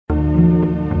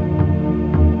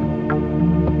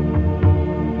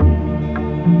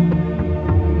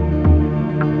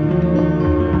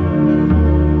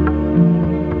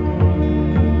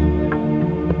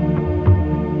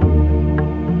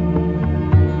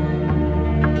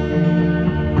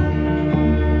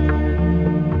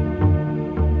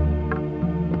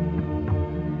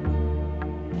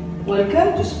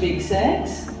Speak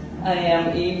Sex. I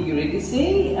am Eve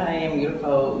Eurydice. I am your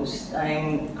host. I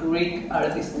am Greek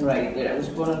artist and writer. I was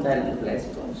born on the island of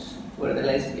Lesbos, where the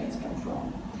lesbians come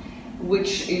from,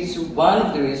 which is one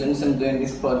of the reasons I'm doing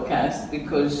this podcast,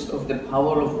 because of the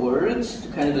power of words to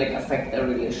kind of like affect our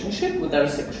relationship with our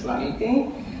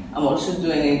sexuality. I'm also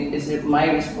doing it as my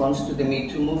response to the Me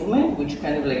Too movement, which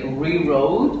kind of like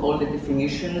rewrote all the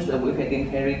definitions that we had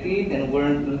inherited and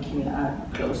weren't looking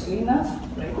at closely enough,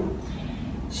 right?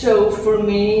 So for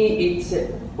me, it's a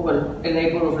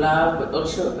labor of love, but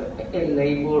also a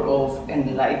labor of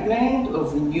enlightenment,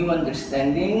 of new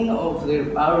understanding of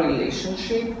our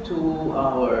relationship to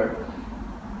our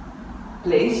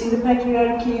place in the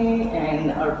patriarchy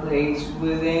and our place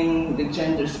within the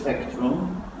gender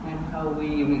spectrum, and how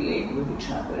we relate with each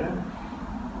other,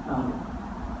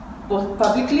 both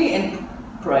publicly and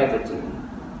privately.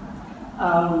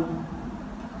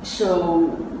 So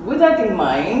with that in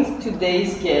mind,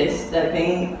 today's guests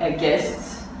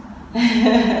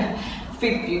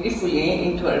fit beautifully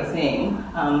into our theme.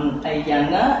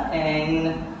 Ayana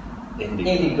and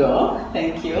Indigo,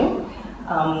 thank you.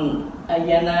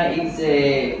 Ayana is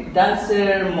a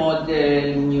dancer,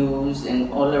 model, muse,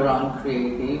 and all-around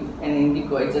creative. And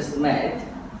Indigo I just met.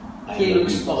 He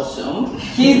looks awesome.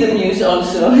 He's the muse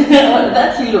also.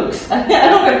 That he looks. I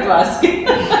don't have to ask.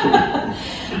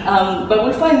 But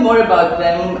we'll find more about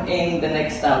them in the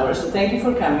next hour. So thank you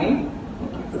for coming.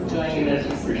 Thank you for joining us.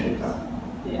 Appreciate that.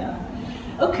 Yeah.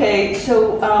 Okay,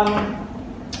 so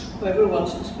whoever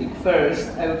wants to speak first,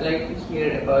 I would like to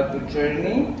hear about your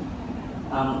journey,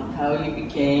 how you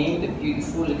became the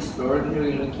beautiful,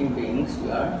 extraordinary looking beings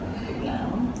you are right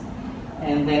now,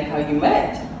 and then how you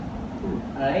met,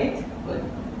 right? What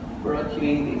brought you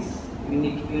in this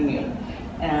unique union.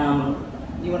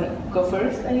 You want to go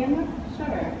first, Ayana?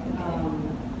 Sure.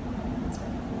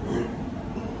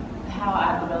 How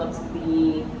I developed to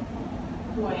be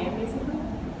who I am, basically?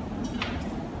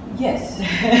 Yes.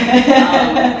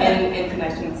 In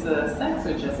connection to sex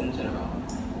or just in general?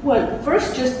 Well,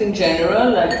 first, just in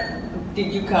general, like,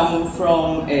 did you come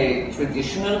from a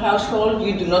traditional household?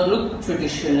 You do not look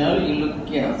traditional. You look,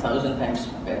 1,000 times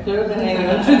better than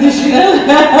anyone traditional.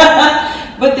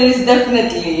 But there is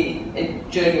definitely a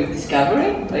journey of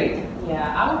discovery, right?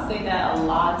 Yeah, I would say that a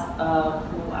lot of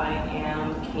who I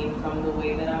am came from the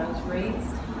way that I was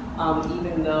raised.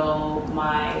 Even though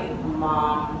my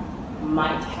mom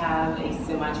might have a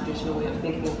semi-traditional way of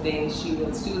thinking of things, she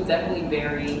was definitely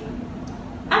very.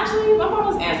 Actually, my mom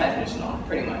was anti-traditional,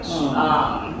 pretty much.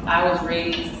 I was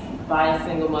raised by a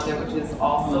single mother, which is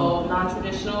also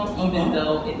non-traditional, even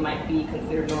though it might be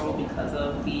considered normal because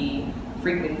of the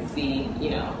frequency,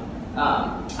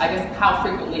 I guess how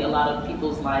frequently a lot of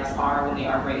people's lives are when they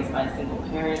are raised by a single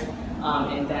parent,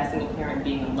 and that single parent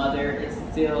being a mother is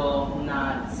still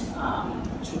not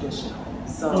traditional.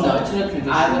 So no, it's not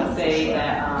traditional. I would say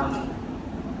that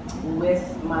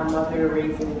with my mother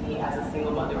raising me as a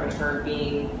single mother and her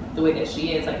being the way that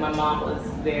she is, like my mom was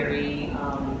very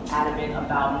adamant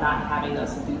about not having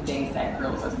us do things that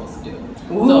girls are supposed to do.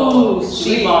 Ooh, so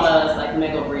sweet. She bought us like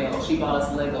Mega Real, she bought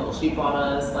us Lego, she bought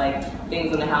us like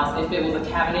things in the house. If it was a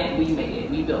cabinet, we made it,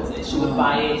 we built it. She would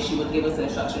buy it, she would give us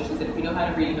instructions. She said, if you know how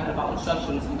to read, you know how to follow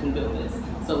instructions, you can build this.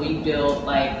 So we built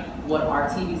like what our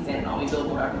TV standing on, we built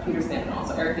what our computer standing on.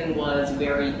 So everything was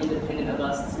very independent of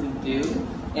us to do.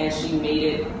 And she made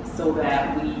it so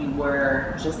that we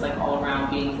were just like all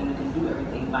around beings and we can do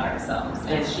everything by ourselves.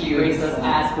 And she raised us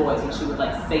as boys, and she would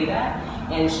like say that.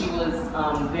 And she was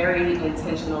very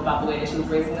intentional about the way that she was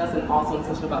raising us, and also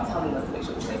intentional about telling us the way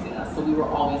she was raising us. So we were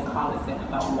always cognizant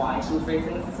about why she was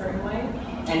raising us a certain way.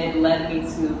 And it led me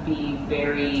to be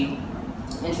very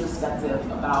introspective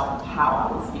about how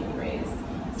I was being raised.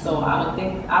 So I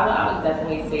would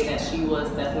definitely say that she was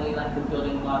definitely like the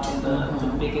building block and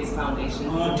the biggest foundation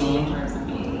for me in terms of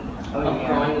being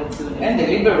growing into an and the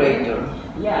liberator.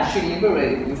 Yeah, she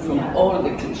liberated you from all the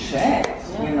cliches,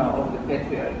 of the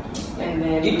patriarchy. And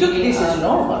then you took this as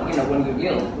normal, when you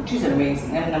built, which is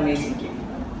amazing, and an amazing gift.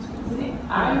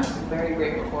 I'm very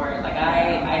grateful for it. Like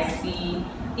I see.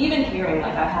 Even hearing,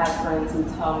 like I have friends who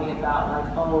tell me about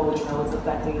like, oh, it's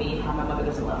affecting me, how my mother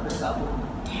doesn't love herself. And I'm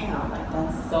like, damn, like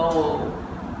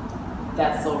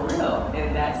that's so real,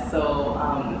 and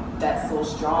that's so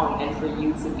strong. And for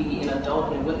you to be an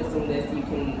adult and witnessing this, you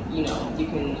can,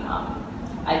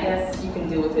 I guess you can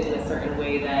deal with it in a certain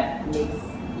way that makes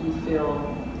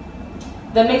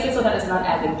it so that it's not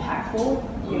as impactful,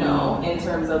 you know, in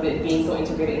terms of it being so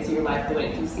integrated into your life, the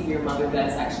way that you see your mother, that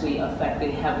is actually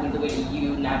affecting heavily the way that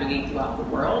you navigate throughout the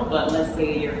world. But let's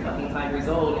say you're fucking 5 years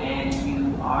old and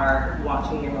you are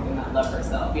watching your mother not love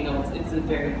herself. You know, it's a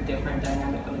very different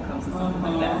dynamic when it comes to something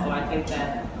like that. So I think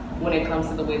that when it comes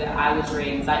to the way that I was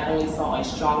raised, I only saw a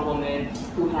strong woman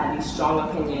who had these strong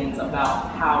opinions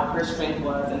about how her strength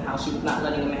was and how she was not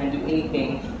letting a man do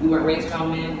anything. We weren't raised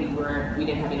around men. We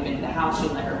didn't have any men in the house. She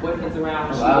didn't let her boyfriends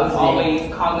around. She was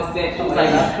always cognizant. She was like,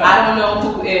 I don't know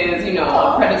who is, you know,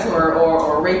 a predator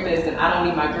or a rapist, and I don't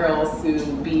need my girls to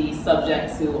be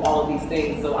subject to all of these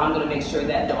things. So I'm going to make sure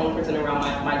that the only person around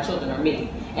my children are me.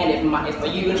 And if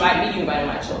you invite me, you invite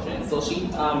my children. So she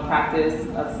practiced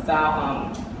a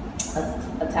style.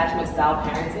 Attachment style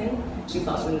parenting. She's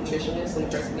also a nutritionist and a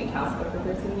breastfeeding counselor for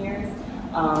 13 years.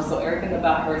 So everything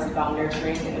about her is about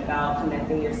nurturing and about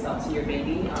connecting yourself to your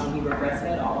baby. We were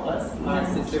breastfed, all of us. My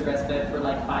sister breastfed for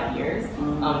like 5 years.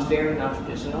 Very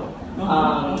non-traditional.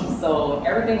 So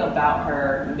everything about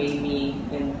her made me,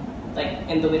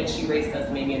 and the way that she raised us,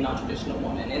 made me a non-traditional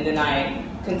woman. And then I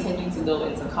continued to go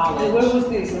into college. Where was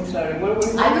this? I'm sorry. Where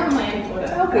was I grew up in Miami,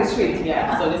 Florida. Okay, sweet.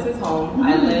 Yeah. So this is home.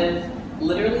 I live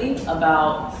literally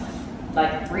about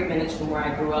like 3 minutes from where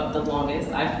I grew up the longest.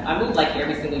 I moved like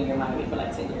every single year in Miami for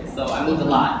like 10 years. So I moved a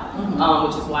lot,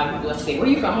 which is why people say, where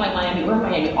are you from? I'm like, Miami. Where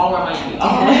Miami? All around Miami.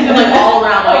 All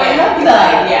around Miami. I love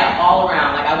that. Yeah, all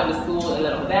around. Like I went to school in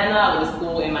Little Havana. I went to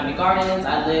school in Miami Gardens.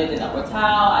 I lived in El Portal.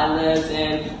 I lived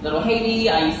in Little Haiti.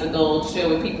 I used to go chill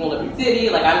with people in Liberty City.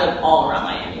 Like I lived all around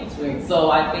Miami. So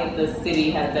I think the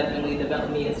city has definitely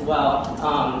developed me as well.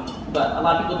 But a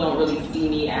lot of people don't really see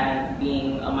me as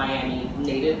being a Miami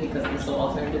native because I'm so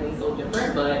alternative and so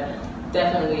different, but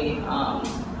definitely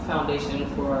foundation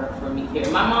for me here.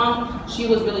 My mom, she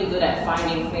was really good at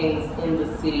finding things in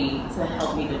the city to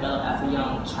help me develop as a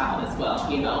young child as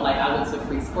well. You know, like I went to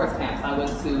free sports camps, I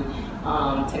went to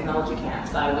technology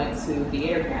camps, I went to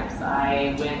theater camps,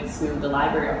 I went to the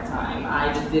library all the time.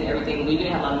 I just did everything. We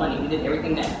didn't have a lot of money. We did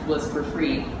everything that was for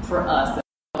free for us.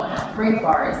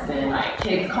 Rainforest and I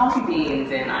kicked coffee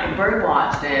beans and I bird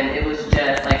watched, and it was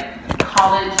just like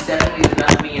college definitely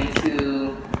developed me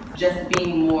into just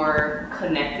being more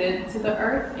connected to the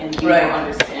earth and being more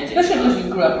understanding. Especially because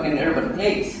you grew up in an urban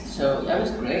place, so that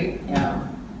was great. Yeah.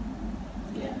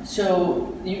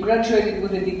 So you graduated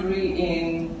with a degree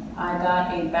in? I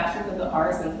got a Bachelor's of the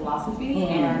Arts in Philosophy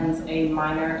and a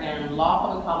minor in Law,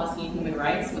 Public Policy, and Human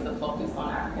Rights with a focus on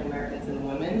African Americans and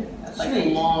women. That's like a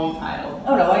long title.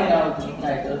 Oh no, I know the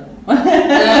title. So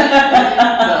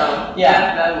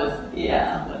that was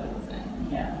what it was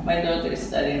in. Yeah, my daughter is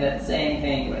studying that same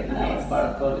thing right now as part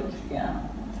of college. Yeah.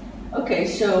 Okay,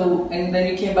 so and then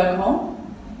you came back home?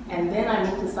 And then I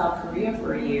moved to South Korea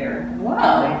for a year.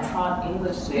 Wow. And I taught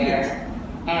English there.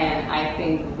 And I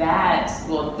think that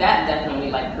definitely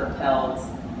like propelled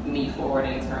me forward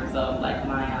in terms of like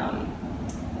my,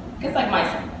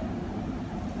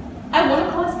 I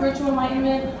wouldn't call it spiritual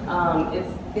enlightenment.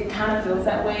 It kind of feels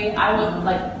that way. I would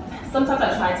like, sometimes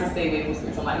I try to stay away from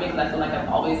spiritual enlightenment because I feel like I've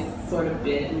always sort of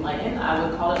been enlightened. I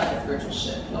would call it like a spiritual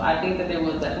shift. So I think that there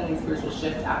was definitely a spiritual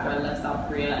shift after I left South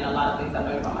Korea, and a lot of things I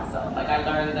learned about myself. Like I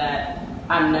learned that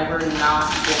I'm never not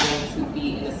going to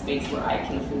be in a space where I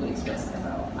can fully express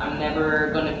myself. I'm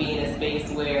never going to be in a space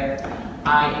where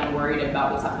I am worried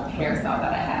about the type of hairstyle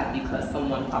that I have because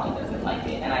someone probably doesn't like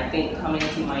it. And I think coming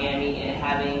to Miami and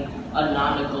having a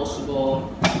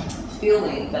non-negotiable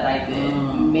feeling that I did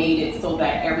made it so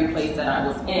that every place that I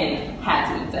was in had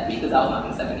to accept me because I was not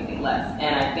going to accept anything less.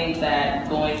 And I think that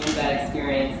going through that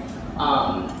experience,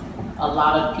 a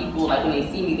lot of people, like when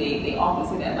they see me, they often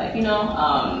say that, like, you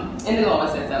know, Indigo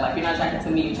always says that, like, you're not attracted to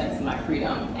me, you're attracted to my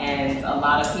freedom. And a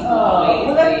lot of people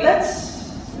always say, that's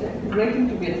a great thing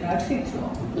to be attracted to.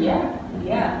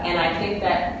 Yeah. And I think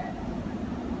that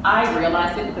I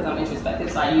realized it because I'm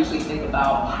introspective, so I usually think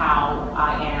about how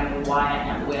I am and why I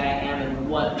am the way I am and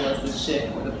what was the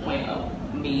shift or the point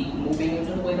of me moving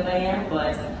into the way that I am.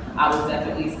 But I would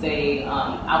definitely say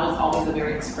I was always a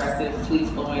very expressive,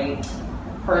 free-flowing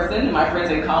person. My friends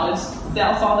in college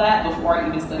saw that before I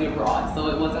even studied abroad. So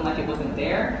it wasn't like it wasn't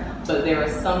there, but there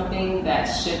was something that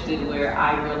shifted where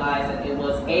I realized that it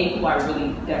was A, who I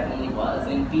really definitely was,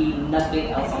 and B,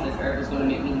 nothing else on this earth was going to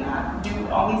make me not do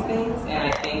all these things.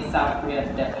 And I think South Korea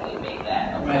definitely made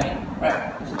that a point.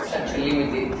 Right. It's such a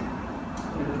limited,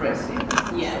 impressive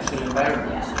social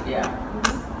environment. Yeah.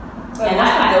 But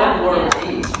and the world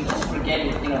is, you just forget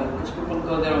it, you know, because people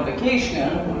go there on vacation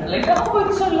and they're like, oh,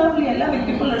 it's so lovely, I love it,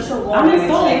 people are so warm. I mean,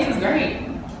 this is great.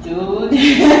 Dude,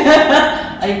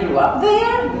 I grew up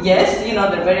there. Yes, you know,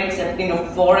 they're very accepting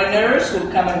of foreigners who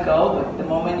come and go, but the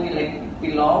moment you like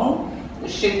belong, the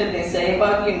shit that they say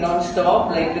about you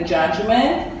non-stop, like the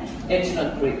judgment, it's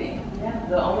not pretty. Yeah,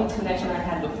 the only connection I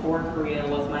had before Korea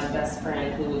was my best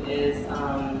friend who is,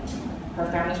 her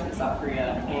family's from South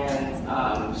Korea,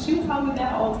 and she would tell me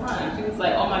that all the time. She was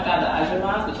like, "Oh my God, the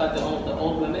Ajumas, which like the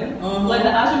old women, like the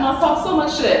Ajumas talk so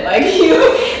much shit. Like you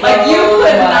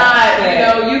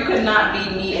could not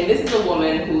be me." And this is a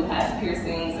woman who has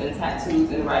piercings and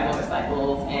tattoos and ride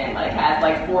motorcycles and like has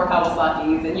like 4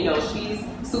 Kawasaki's, and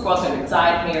she's super authentic,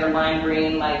 dyed hair, lime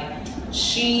green. Like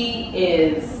she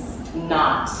is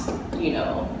not,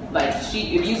 like if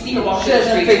you see her walking the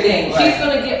street, she's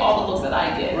gonna get all the looks that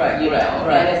I get, right?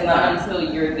 And it's not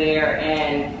until you're there,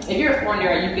 and if you're a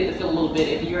foreigner, you get to feel a little bit.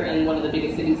 If you're in one of the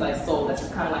biggest cities like Seoul, that's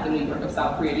just kind of like the New York of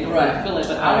South Korea, you don't really feel it.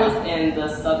 But I was in the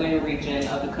southern region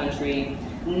of the country,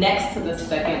 next to the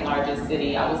 2nd largest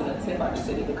city. I was in the 10th largest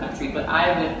city of the country, but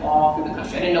I went all through the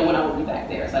country. I didn't know when I would be back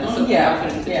there, so I just took the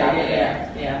opportunity to travel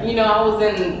there. I was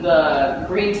in the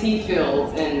green tea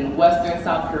fields in western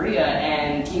South Korea,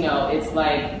 and it's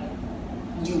like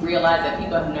you realize that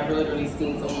people have never literally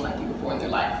seen someone like you before in their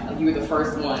life. Like you were the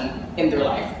first one in their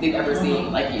life they've ever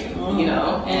seen like you,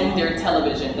 and their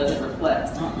television doesn't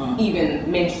reflect even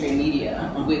mainstream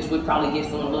media, which would probably give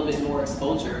someone a little bit more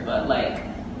exposure, but like,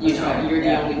 you're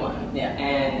the only one.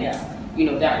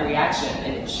 That reaction,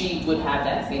 and she would have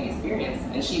that same experience,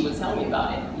 and she would tell me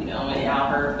about it, and how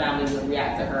her family would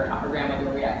react to her, how her grandmother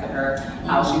would react to her,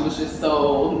 how she was just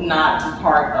so not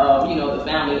part of, the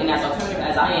family. And as alternative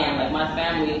as I am, like my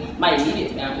family, my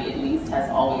immediate family at least, has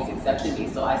always accepted me,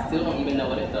 so I still don't even know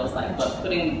what it feels like. But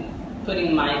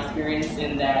putting my experience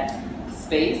in that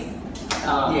space,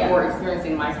 or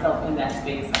experiencing myself in that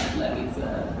space, has led me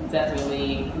to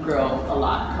definitely grow a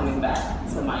lot coming back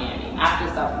to Miami.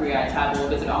 After South Korea, I traveled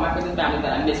to visit all my friends and family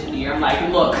that I missed for the year. I'm like,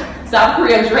 look, South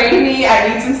Korea drained me. I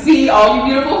need to see all you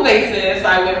beautiful faces.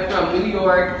 I went from New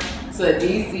York to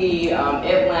DC,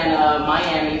 Atlanta,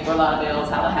 Miami, Fort Lauderdale,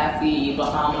 Tallahassee,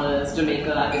 Bahamas,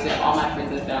 Jamaica. I visited all my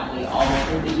friends and family all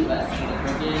over the U.S. and the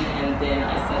Caribbean, and then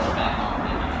I settled back home.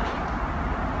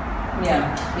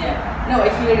 No, I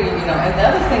hear you, and the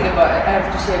other thing I have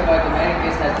to say about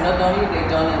America is that not only they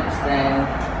don't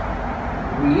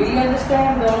really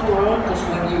understand the whole world, because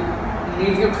when you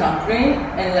leave your country,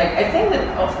 and like, I think that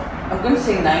I'm going to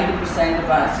say 90% of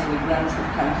us immigrants who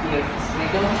come here for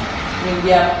freedom. I mean,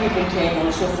 people came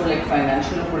also for like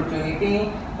financial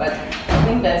opportunity, but I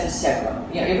think that's a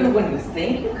second. Even when you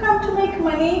think you come to make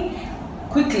money,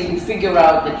 quickly you figure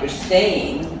out that you're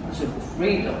staying because of the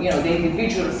freedom, the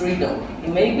individual freedom. It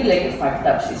may be like a fucked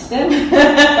up system,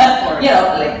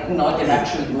 like not an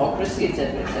actual democracy,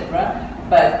 etc.,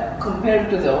 but compared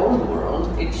to the old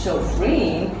world, it's so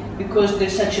freeing because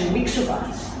there's such a mix of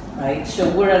us, right? So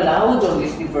we're allowed all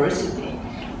this diversity,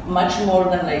 much more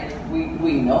than like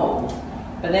we know.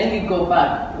 But then you go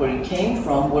back where you came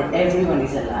from, where everyone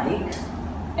is alike,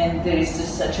 and there is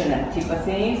just such an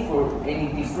antipathy for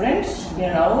any difference,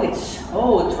 it's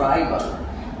so tribal.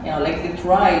 Like the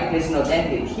tribe has not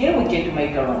ended. Here we get to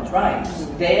make our own tribes.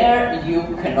 There you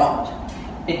cannot.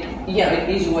 It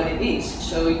is what it is.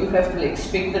 So you have to like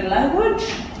speak their language.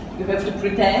 You have to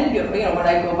pretend. When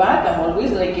I go back, I'm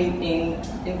always like in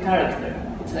character.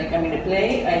 It's like I'm in a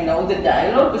play. I know the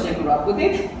dialogue because I grew up with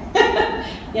it.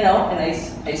 And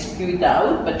I spew it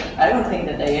out. But I don't think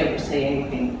that I ever say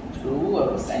anything true or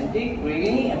authentic,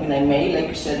 really. I mean, I may, like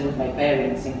you said, with my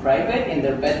parents in private, in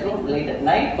their bedroom, late at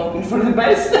night, hoping for the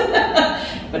best.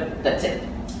 But that's it.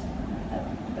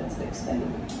 That's the extent of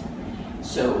it.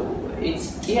 So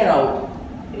it's,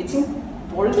 it's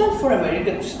important for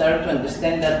America to start to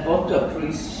understand that, both to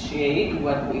appreciate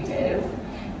what we have,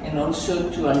 and also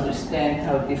to understand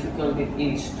how difficult it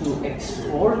is to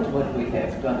export what we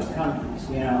have to other countries,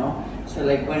 So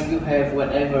like when you have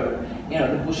whatever,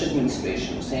 the Bush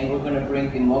administration saying we're going to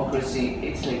bring democracy,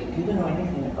 it's like, you don't know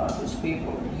anything about those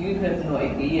people. You have no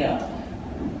idea.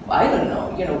 I don't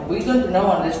know, we don't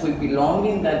know unless we belong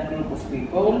in that group of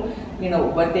people,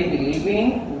 what they believe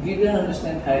in. We don't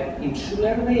understand how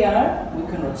insular they are. We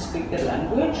cannot speak their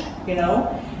language,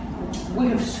 We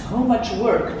have so much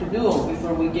work to do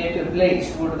before we get to a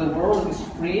place where the world is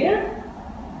freer.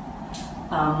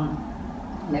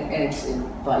 And it's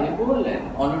valuable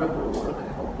and honorable work.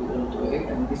 I hope we will do it.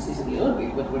 And this is a little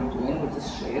bit what we're doing. We're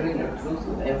just sharing our truth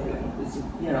with everyone,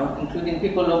 including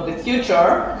people of the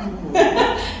future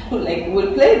who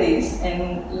will play this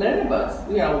and learn about,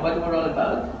 what we're all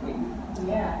about.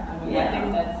 I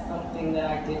think that's something that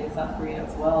I did in South Korea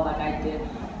as well.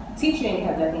 Teaching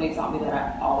has definitely taught me that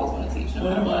I always want to teach, no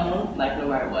matter what. No matter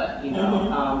what,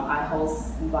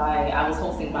 I was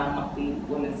hosting bi-monthly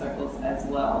women's circles as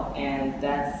well, and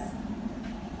that's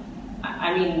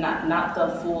I mean, not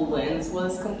the full lens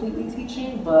was completely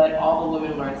teaching, but all the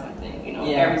women learned something. You know,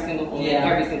 every single woman,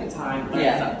 every single time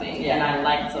learned something. And I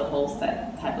like to host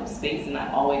that type of space, and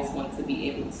I always want to be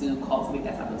able to cultivate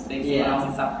that type of space. When I was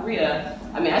in South Korea,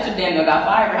 I mean, I should damn near got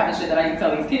fired for having shit that I can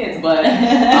tell these kids, but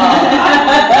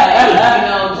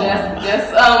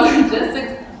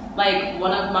like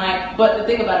one of my. But the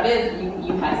thing about it is,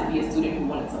 you had to be a student who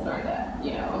wanted to learn that.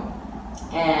 You know.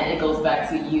 And it goes back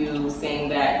to you saying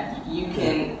that you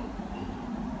can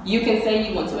say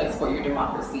you want to export your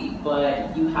democracy,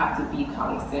 but you have to be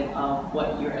cognizant of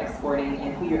what you're exporting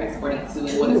and who you're exporting to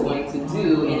and what it's going to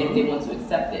do and if they want to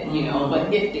accept it, you know.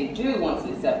 But if they do want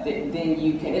to accept it, then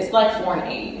you can, it's like foreign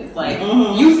aid. It's like,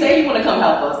 you say you want to come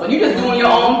help us, but you're just doing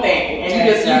your own thing. And you're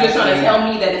just trying to tell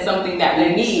me that it's something that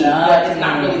we need, but it's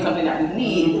not really something that we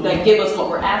need. Like, give us what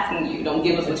we're asking you. Don't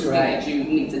give us what you think that you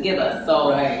need to give us. So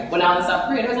when I was in South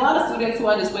Korea, there's a lot of students who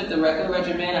I just went the regular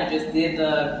regimen. I just did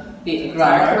the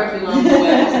entire curriculum,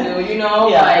 you know,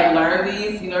 like learn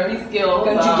these skills.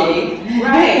 Conjugate.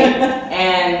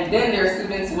 And then there are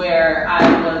students where I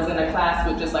was in a class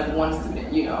with just like one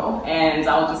student, you know, and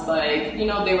I was just like, you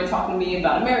know, they were talking to me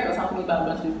about America, talking to me about a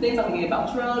bunch of different things, talking to me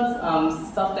about drugs,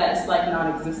 stuff that's like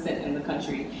non-existent in the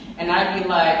country. And I'd be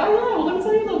like, oh yeah, well let me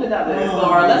tell you a little bit about this.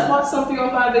 Or let's watch some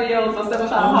 305 videos or 7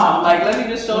 Pop. Like, let me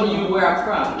just show you where I'm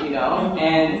from, you know.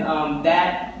 And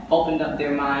that opened up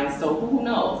their minds. So who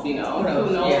knows, you know?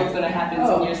 Who knows what's going to happen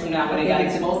 10 years from now when they got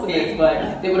exposed to this,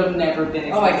 but they would have never been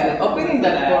exposed to it. Opening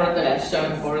that portal is so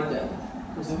important.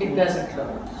 Because it doesn't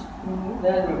close.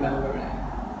 Then remember it.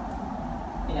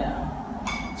 Yeah.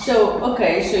 So,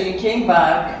 okay, so you came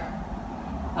back.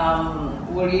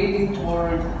 Were you leading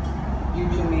toward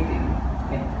YouTube meeting?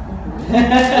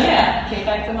 Yeah, came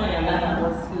back to Miami. I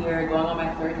was here going on my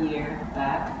 3rd year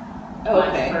back.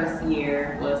 My first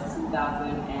year was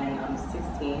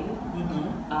 2016.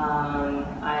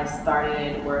 I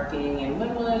started working in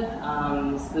Wynwood,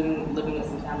 living with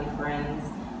some family friends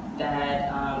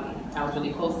that I was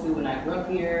really close to when I grew up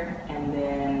here. And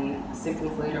then 6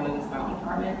 months later, I moved into my own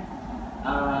apartment.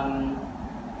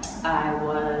 I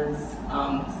was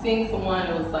seeing someone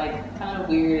who was like kind of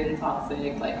weird and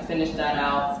toxic, like finished that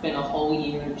out, spent a whole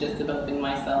year just developing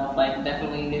myself, like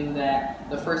definitely knew that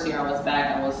the first year I was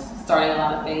back, I was starting a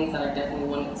lot of things that I definitely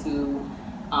wanted to,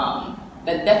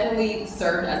 that definitely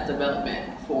served as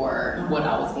development for what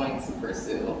I was going to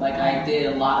pursue. Like I did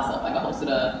a lot of stuff, like I hosted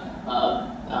a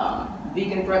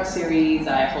vegan brunch series,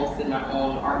 I hosted my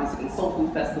own art, music, and soul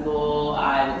food festival,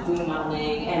 I was doing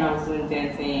modeling, and I was doing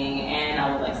dancing, and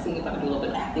I would like sing if I could do a little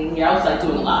bit of acting here. I was like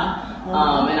doing a lot.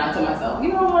 And I told myself, you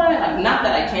know what, like, not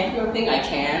that I can't do everything, I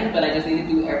can, but I just need to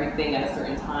do everything at a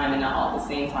certain time and not all at the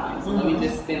same time. So let me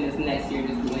just spend this next year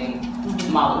just doing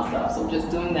modeling stuff. So just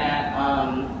doing that,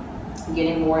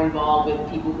 getting more involved with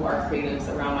people who are creatives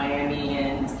around Miami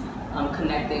and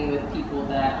connecting with people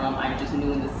that I just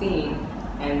knew in the scene.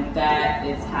 And that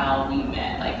is how we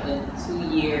met. Like 2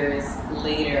 years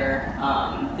later,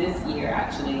 this year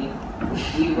actually,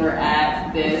 we were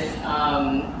at this,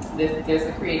 there's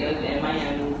a creative in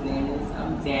Miami, his name is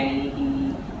Danny.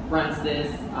 He runs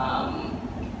this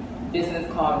business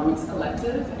called Roots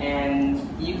Collective, and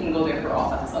you can go there for all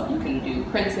types of stuff. You can do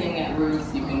printing at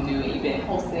Roots, you can do event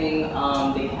hosting,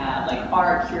 they have like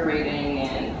art curating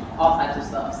and all types of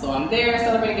stuff. So I'm there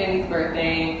celebrating Danny's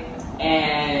birthday,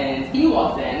 and he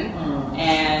walks in,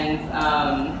 and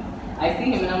I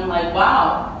see him, and I'm like,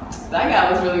 wow, that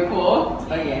guy was really cool.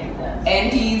 Oh yeah, he does.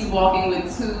 And he's walking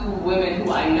with 2 women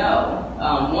who I know.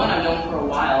 One I've known for a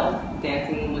while,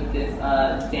 dancing with this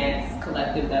dance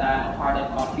collective that I'm a part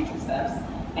of called Future Steps.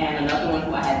 And another one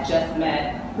who I had just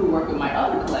met who worked with my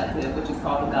other collective, which is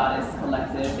called the Goddess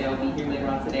Collective. They'll be here later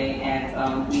on today.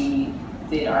 And we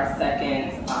did our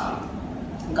 2nd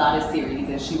Goddess series,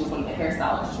 and she was one of the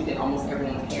hairstylists. She did almost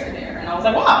everyone's hair there. And I was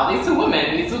like, wow, these 2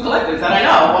 women, these 2 collectives that I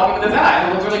know, walking with this guy,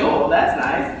 it looks really cool, that's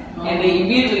nice. And they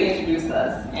immediately introduced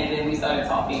us, and then we started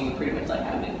talking. We pretty much like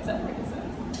haven't been separated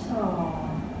since. Oh.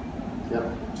 Yep.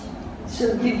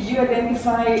 So did you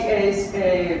identify as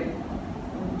a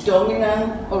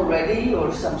dominant already,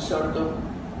 or some sort of,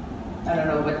 I don't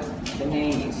know what the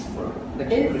name is for the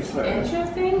It's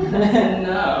interesting.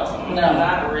 No,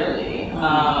 not really.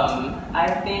 I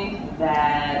think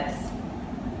that,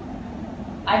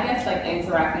 I guess like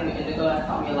interacting with Indigo has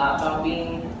taught me a lot about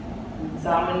being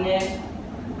dominant.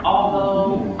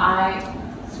 Although I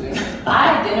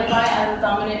identify as a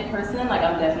dominant person, like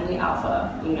I'm definitely alpha,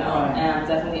 you know, and I'm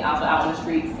definitely alpha out in the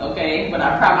streets, okay? But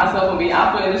I pride myself on being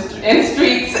alpha in the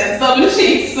streets and sub in the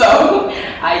sheets, so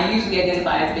I usually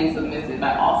identify as being submissive.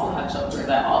 I also have chokers.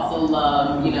 I also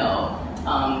love, you know,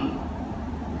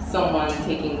 someone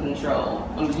taking control.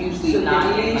 I'm usually so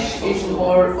not the in like leash is social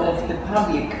more setting. of the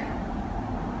public,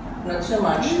 not so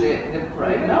much the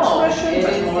private No,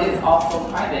 expression, but more it's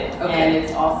also private, Okay. and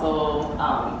it's also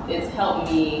it's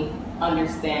helped me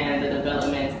understand the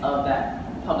developments of that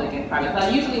public and private. 'Cause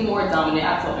I'm usually more dominant.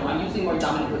 I told him I'm usually more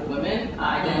dominant with women.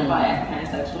 I identify as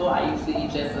pansexual. I usually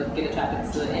just get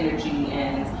attracted to energy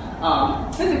and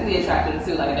physically attracted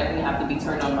too. Like I definitely have to be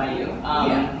turned on by you.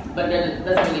 But it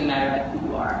doesn't really matter like who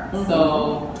you are.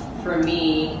 So for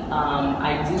me,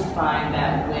 I do find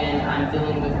that when I'm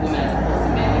dealing with women as opposed to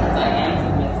men, because I am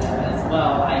submissive as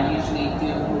well, I usually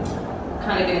do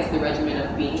kind of get into the regimen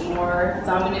of being more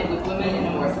dominant with women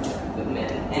and more submissive with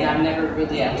men. And I've never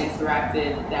really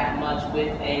interacted that much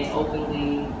with an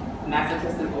openly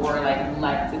masochistic or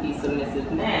like to be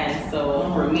submissive man.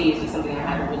 So for me, it's just something I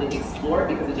haven't really explored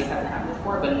because it just hasn't happened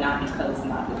before, but not because it's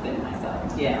not within myself.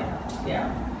 Yeah.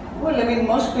 Well, I mean,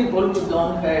 most people who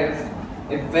don't have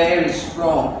a very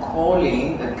strong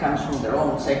calling that comes from their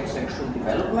own psychosexual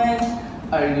development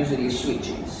are usually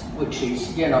switches, which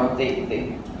is,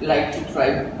 they like to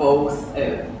try both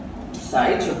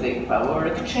sides of the power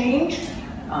exchange,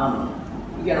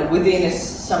 within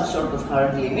some sort of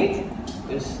hard limit,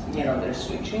 because, they're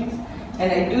switching.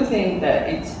 And I do think that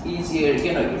it's easier,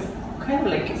 kind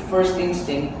of like your first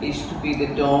instinct is to be the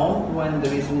dom when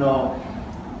there is no,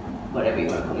 whatever you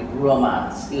want to call it,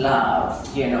 romance, love,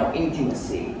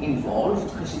 intimacy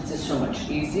involved, because it's just so much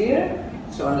easier.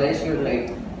 So unless you're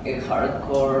like a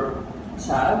hardcore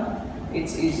sub,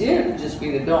 it's easier to just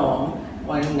be the dom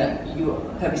when you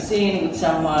have a scene with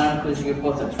someone because you're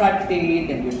both attracted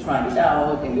and you're trying it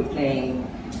out and you're playing.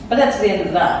 But that's the end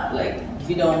of that. Like,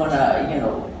 you don't want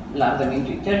to, love them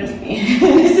into eternity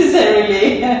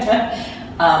necessarily.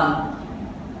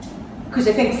 Because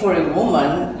I think for a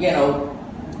woman,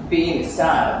 being a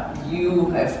sub, you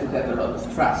have to have a lot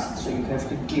of trust, so you have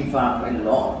to give up a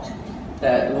lot.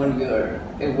 That when you're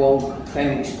a woke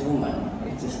feminist woman,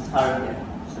 it's just harder.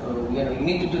 So, you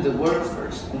need to do the work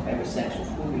first and have a sense of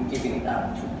who you're giving it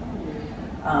up to.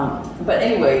 But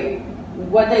anyway,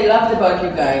 what I loved about you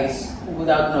guys,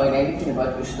 without knowing anything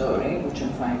about your story, which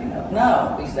I'm finding out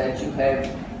now, is that you have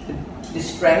the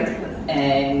strength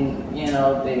and,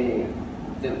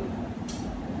 the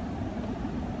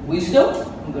wisdom,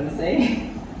 I'm going to say,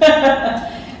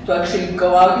 to actually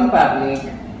go out in public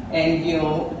and,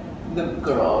 the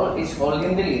girl is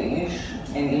holding the leash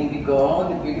and Indigo,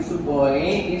 the beautiful boy,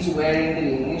 is wearing the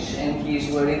leash and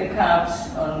he's wearing the cuffs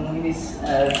on his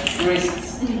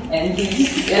wrists and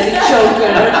he's the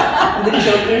choker. And the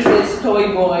choker says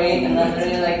toy boy and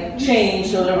then like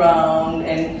chains all around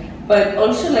but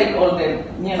also like all the,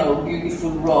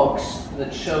 beautiful rocks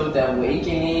that show the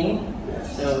awakening.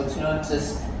 So it's not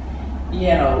just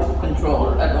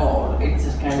control at all. It's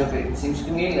just kind of, it seems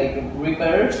to me like a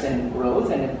rebirth and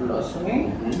growth and a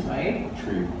blossoming, right?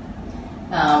 True.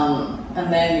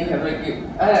 And then you have like,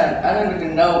 I don't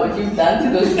even know what you've done to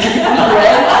those beautiful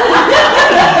threads.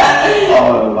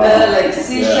 Oh, wow. Like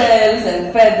seashells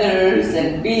and feathers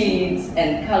and beads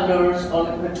and colors, all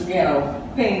the,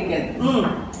 pink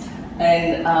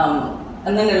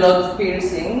and then a lot of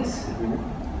piercings.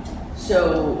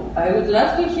 So I would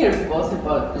love to hear both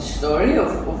about the story of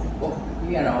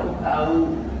how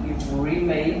you've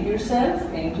remade yourself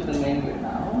into the man you're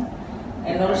now,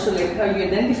 and also like how you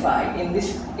identify in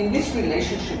this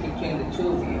relationship between the two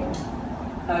of you,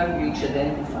 how you each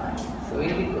identify. So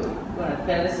Indigo, you want to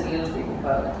tell us a little bit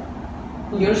about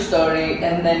your story,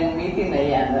 and then meeting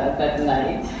Ayana that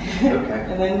night, Okay.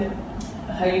 and then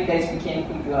how you guys became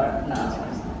who you are now.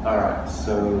 Alright,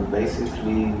 so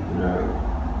basically,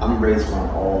 I'm raised by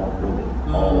all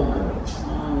women, all girls.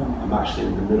 I'm actually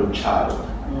the middle child.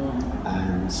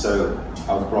 And so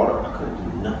I was brought up, I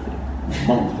couldn't do nothing.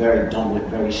 Mom was very dominant,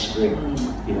 very strict,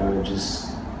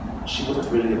 she wasn't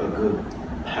really a good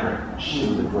parent. She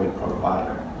was a great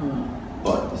provider.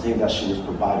 But the thing that she was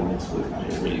providing us with, I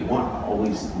didn't really want. I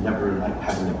always never liked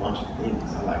having a bunch of things.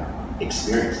 I like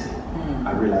experiencing.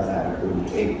 I realized that at an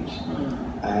early age.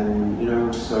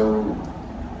 And, so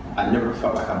I never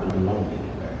felt like I belonged anywhere.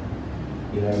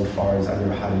 As far as I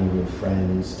never had any real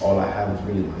friends, all I had was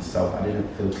really myself. I didn't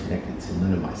feel connected to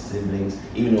none of my siblings.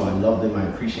 Even though I love them, I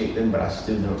appreciate them, but I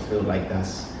still don't feel like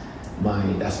that's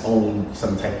only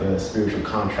some type of spiritual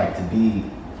contract to be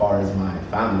as far as my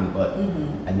family, but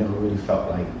I never really felt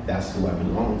like that's who I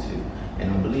belonged to.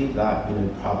 And I believe that,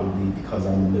 probably because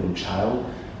I'm a middle child,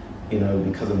 I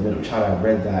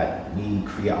read that we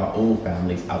create our own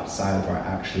families outside of our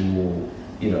actual,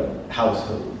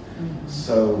 household.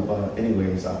 So, but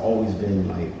anyways, I've always been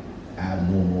like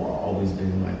abnormal. I've always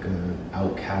been like an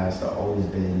outcast. I've always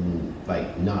been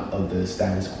like not of the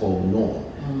status quo norm.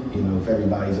 You know, if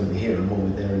everybody's over here, I'm over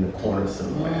there in the corner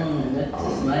somewhere.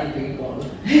 That's my people.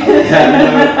 We're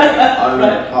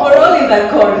all in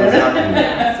that corner. Exactly.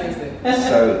 Yeah, seriously.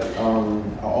 So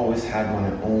I always had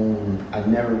my own. I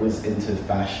never was into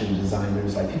fashion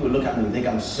designers. Like people look at me and think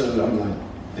I'm like,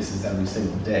 this is every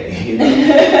single day. You know?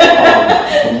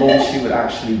 My mom, she would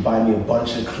actually buy me a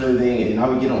bunch of clothing, and I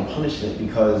would get on punishment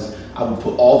because I would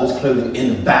put all this clothing in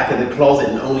the back of the closet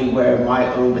and only wear my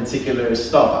own particular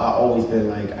stuff. I've always been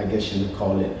like, I guess you would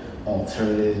call it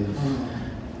alternative,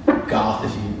 goth,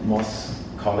 if you must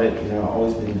call it. You know, I've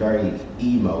always been very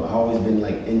emo. I've always been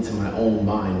like into my own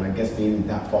mind. I guess being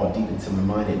that far deep into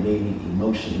my mind, it made me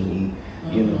emotionally,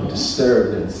 you know,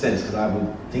 disturbed in a sense, because I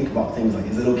would think about things like,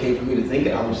 is it okay for me to think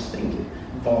it? I was just thinking,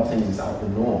 all things is out the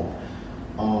norm.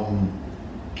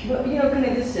 But you know, can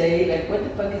I just say, like, what the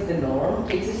fuck is the norm?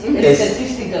 It's a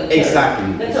statistical term.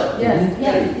 Exactly. That's all. Yes,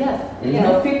 yes. You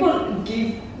know, people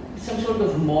give some sort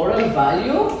of moral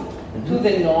value to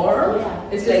the norm. Yeah,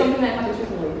 it's like just something that happens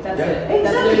frequently. That's it.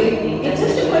 Exactly. It's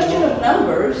just a question of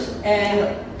numbers,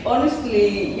 and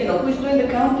honestly, you know, who's doing the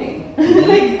counting?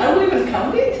 Like, are we even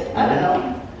counted? I don't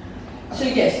know. So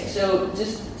yes, so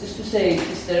just to say,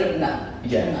 disturbed, nah.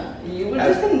 Yeah. Nah. You were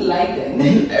just enlightened.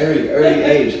 early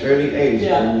age.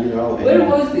 Yeah. And, you know. Where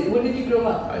was it? Where did you grow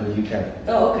up? In the UK.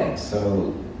 Oh, okay.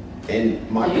 So, in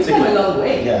my You've come a long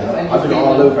way. Yeah, I've been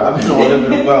all over. I've been all over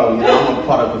the world. You know, I'm a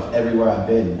product of everywhere I've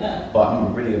been, but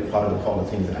I'm really a product of all the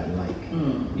things that I like.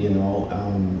 You know,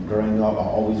 growing up, I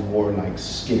always wore like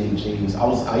skinny jeans.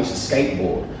 I used to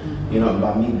skateboard. You know,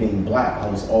 by me being black, I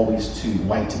was always too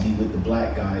white to be with the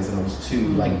black guys, and I was too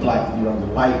like black to be around the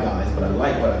white guys. But I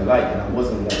like what I like, and I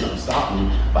wasn't letting them stop me.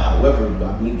 But however,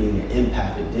 by me being an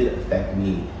empath, it did affect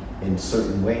me in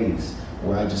certain ways,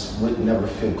 where I just would never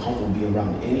feel comfortable being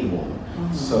around anyone.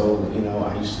 So, you know,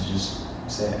 I used to just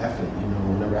say, F it, you know,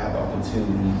 whenever I have the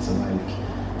opportunity to like,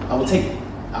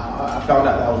 I found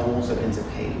out that I was also into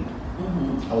pain.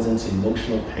 I was into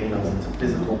emotional pain, I was into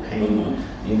physical pain,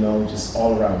 you know, just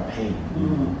all around pain.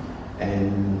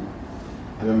 And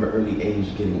I remember early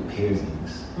age getting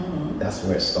piercings. That's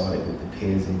where it started, with the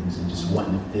piercings and just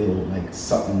wanting to feel like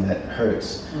something that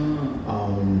hurts.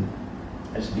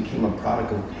 I just became a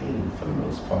product of pain for the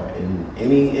most part. And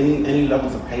any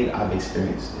levels of pain, I've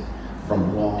experienced it.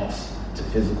 From loss to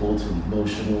physical to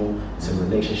emotional to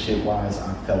relationship wise,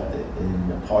 I felt it,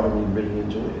 and a part of me really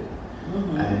enjoyed it.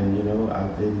 And you know,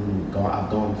 I've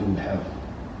gone through hell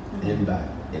and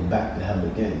back to hell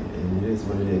again, and it is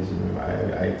what it is. You know,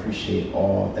 I appreciate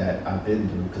all that I've been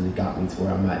through, because it got me to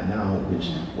where I'm at now, which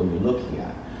what you're looking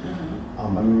at. I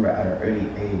remember at an early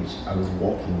age, I was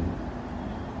walking.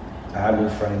 I had no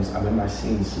friends. I remember I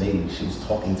seen this lady. She was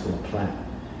talking to a plant.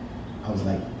 I was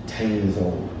like 10 years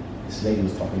old. This lady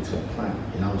was talking to a plant,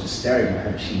 and I was just staring at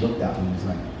her. She looked at me and was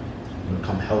like, "You wanna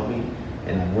come help me?"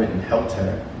 And I went and helped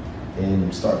her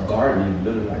and start gardening.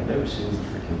 Little I know, she was a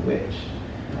freaking witch.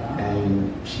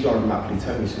 And she automatically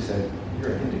told me, she said,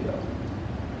 "You're an indigo."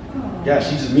 Yeah,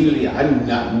 she just immediately, I did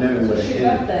not know what an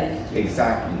indigo.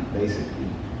 Exactly, basically.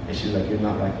 And she was like, "You're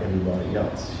not like everybody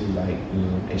else." She was like, you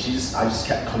know, and I just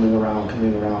kept coming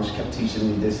around. She kept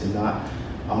teaching me this and that.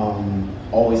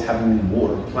 Always having me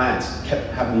water plants,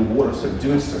 kept having me water,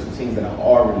 doing certain things that I've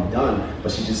already done, but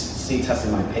she just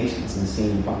testing my patience and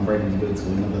seeing if I'm ready to go to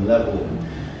another level.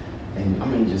 And I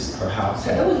mean, just her house.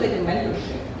 So that was like a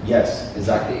mentorship. Yes,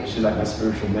 exactly. She's like my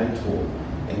spiritual mentor,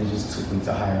 and it just took me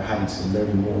to higher heights and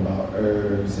learning more about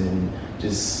herbs and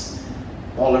just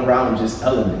all around just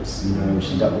elements, you know.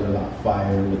 She dealt with a lot of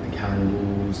fire with the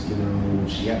candles, you know.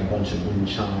 She had a bunch of wind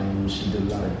chimes. She did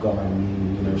a lot of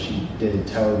gardening, you know. She did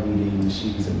tarot readings.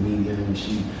 She was a medium.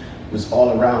 She was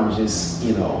all around just,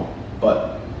 you know.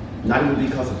 But not even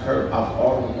because of her. I've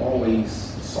always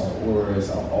saw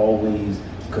auras. I always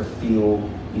could feel,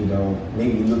 you know,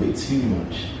 maybe a little bit too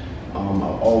much.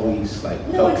 I've always like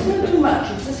no, it's not too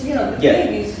much. It's just, you know, the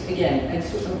thing is, again,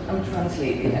 I'm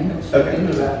translating. I'm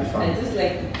I just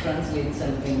like to translate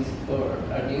some things for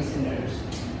our listeners,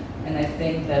 and I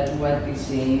think that what this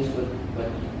is, what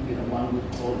you know, one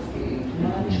would call feeling too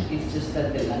much, is just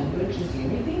that the language is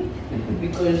limiting,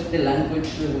 because the language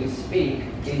that we speak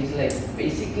is like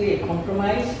basically a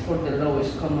compromise for the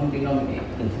lowest common denominator.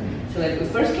 So like we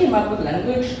first came up with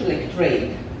language to like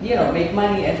trade. You know, make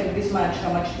money, I have this much,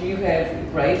 how much do you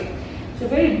have, right? So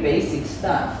very basic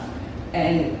stuff.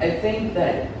 And I think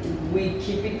that we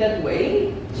keep it that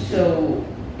way, so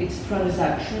it's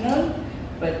transactional,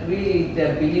 but really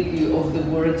the ability of the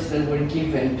words that were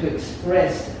given to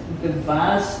express the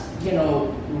vast,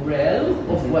 realm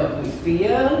of what we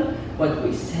feel, what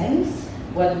we sense,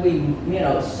 what we,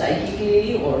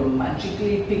 psychically or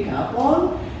magically pick up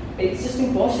on. It's just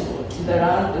impossible. There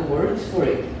aren't the words for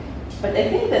it. But I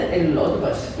think that a lot of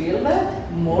us feel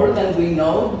that more than we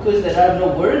know because there are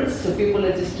no words, so people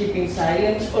are just keeping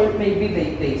silence, or maybe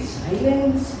they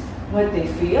silence what they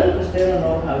feel because they don't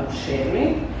know how to share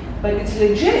it. But it's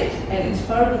legit and it's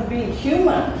part of being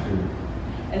human.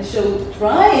 And so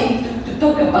trying to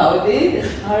talk about it,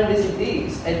 as hard as it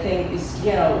is, I think is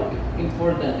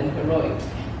important and heroic.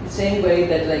 The same way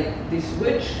that like this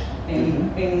witch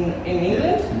in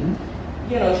England,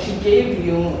 she gave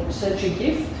you such a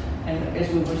gift, and as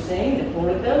we were saying, a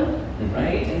portal,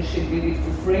 right? And she did it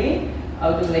for free,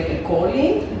 out of like a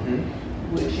calling,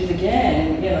 which is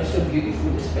again, so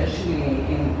beautiful, especially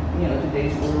in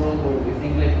today's world where we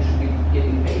think like we should be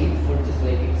getting paid for just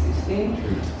like existing.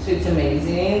 So it's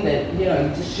amazing that you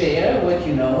just share what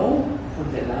you know for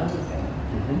the love of it.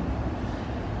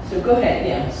 So go ahead,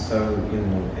 yeah. So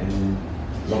and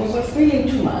so you were feeling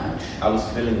too much. I was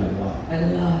feeling a lot. A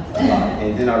lot.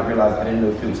 And then I realized I didn't know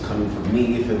if it was coming from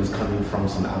me, if it was coming from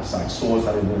some outside source.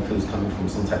 I didn't know if it was coming from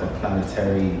some type of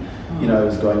planetary, it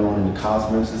was going on in the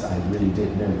cosmos. I really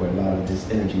didn't know where a lot of this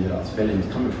energy that I was feeling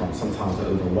was coming from. Sometimes it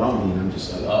overwhelmed me and I'm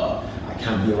just like, I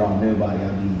can't be around nobody.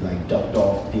 I'd be like ducked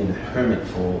off, being a hermit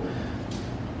for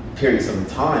periods of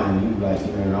time, and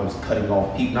and I was cutting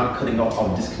off people, not cutting off, I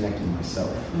was disconnecting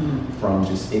myself from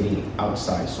just any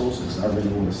outside sources. I really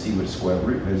want to see where the square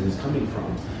root is coming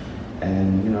from.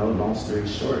 And long story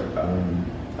short,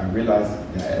 I realized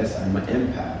that as I'm an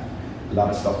empath, a lot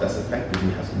of stuff that's affected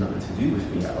me has nothing to do with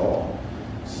me at all.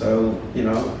 So,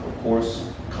 of course,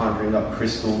 conjuring up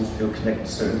crystals, feel connected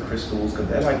to certain crystals, because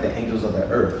they're like the angels of the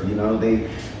earth,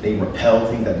 they repel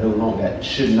things that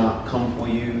should not come for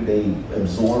you. They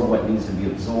absorb what needs to be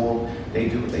absorbed. They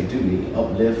do what they do. They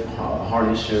uplift,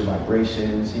 harness your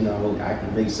vibrations,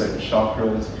 activate certain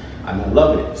chakras, and I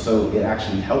love it. So it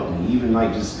actually helped me, even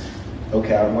like just,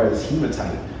 okay, I wear this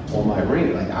hematite on my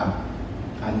ring, like I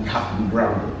have to be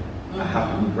grounded. I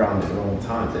have to be grounded at all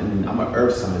times. And I'm an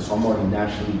earth sign, so I'm already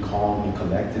naturally calm and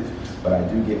collective, but I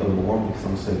do get overwhelmed because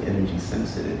I'm so energy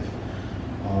sensitive.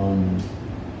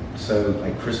 So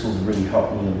like crystals really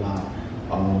helped me a lot.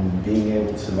 Being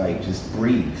able to like just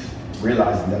breathe,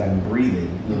 realizing that I'm breathing.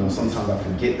 Sometimes I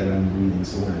forget that I'm breathing.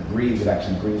 So when I breathe, it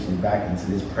actually brings me back into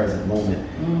this present moment.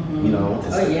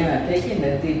 Taking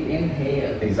a deep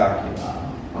inhale. Exactly.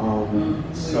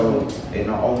 So, and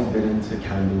I've always been into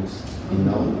candles,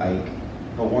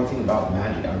 but one thing about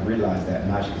magic, I realized that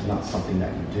magic is not something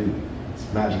that you do.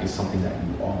 Magic is something that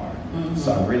you are.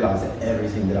 So I realized that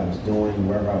everything that I was doing,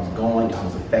 wherever I was going, I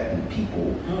was affecting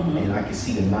people, and I could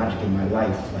see the magic in my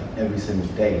life like every single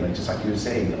day. Like just like you were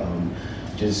saying,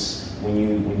 just when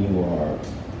you are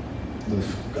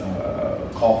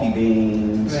with coffee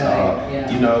beans,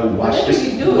 watch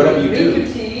whatever you do.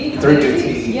 Drink your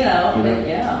tea.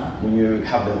 When you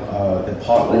have the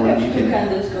pot on, you can.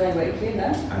 Candles going right here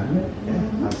now.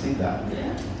 I see that.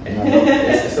 Yeah. And I know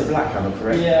it's a black candle,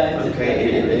 correct? Yeah. Okay.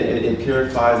 It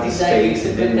purifies the space.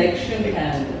 It's a protection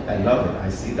candle. I love it. I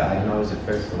see that. I noticed it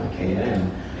first when I came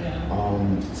in.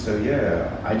 So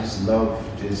I just love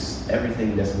just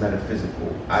everything that's metaphysical.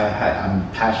 I'm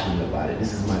passionate about it.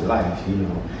 This is my life.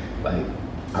 Like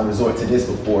I resort to this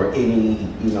before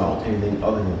anything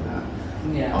other than that.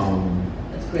 Yeah.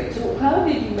 That's great. So how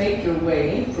did you make your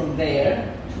way from there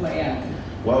to Miami?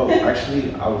 Well,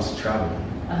 actually, I was traveling.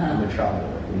 I'm a traveler.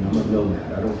 I'm a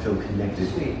nomad. I don't feel connected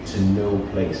to no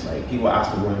place. Like people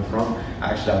ask me where I'm from.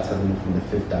 Actually, I'll tell them I'm from the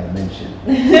fifth dimension.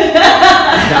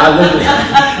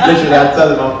 literally, I tell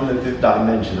them I'm from the fifth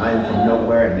dimension. I am from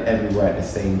nowhere and everywhere at the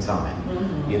same time.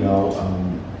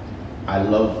 I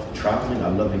love traveling. I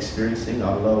love experiencing.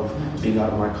 I love being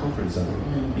out of my comfort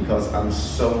zone because I'm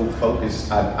so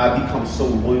focused. I become so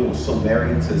loyal, so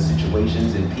married to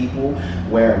situations and people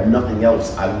where nothing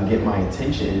else I will get my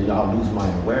attention and I'll lose my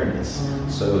awareness.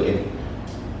 So if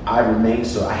I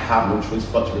have no choice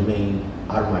but to remain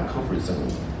out of my comfort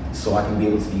zone so I can be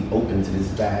able to be open to this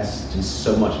vast, just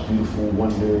so much beautiful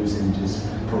wonders and just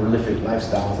prolific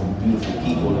lifestyles and beautiful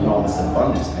people and all this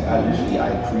abundance.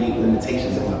 I create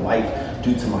limitations in my life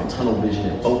due to my tunnel vision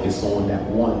and focus on that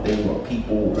one thing or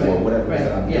people or whatever it is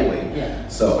that I'm doing.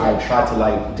 So I try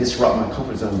to disrupt my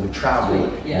comfort zone with travel,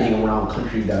 being around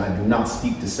countries that I do not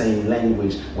speak the same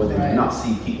language, where they do not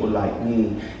see people like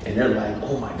me, and they're like,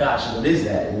 oh my gosh, what is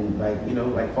that? And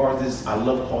like far as this, I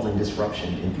love causing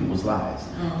disruption in people's lives.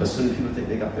 As soon as people think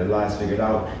they got their lives figured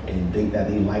out and think that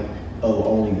they like oh,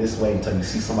 only this way, until you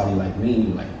see somebody like me,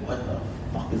 you're like, what the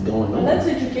fuck is going on? Well, that's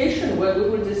education. What we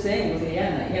were just saying with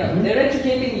Rihanna. You know, they're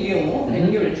educating you,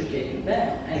 and you're educating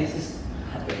them, and it just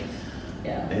happens.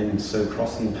 Yeah. And so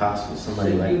crossing paths with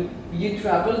somebody So like you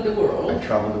travel the world. I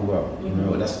travel the world. You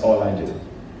know, that's all I do.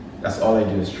 That's all I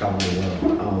do is travel the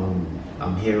world.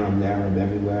 I'm here, I'm there, I'm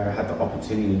everywhere. I had the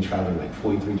opportunity to travel in like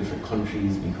 43 different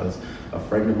countries because a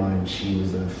friend of mine, she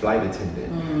was a flight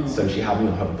attendant. So she had me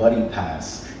on her buddy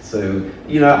pass. So,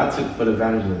 you know, I took full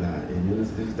advantage of that. And it was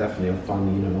definitely a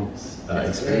fun, you know,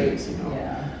 experience, great. you know.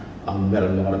 Yeah. Met a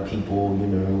lot of people, you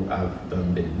know, I've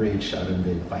been rich, I've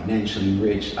been financially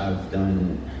rich, I've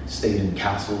stayed in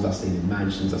castles, I stayed in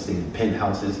mansions, I stayed in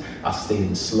penthouses, I stayed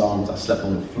in slums, I slept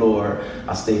on the floor,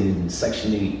 I stayed in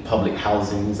Section 8 public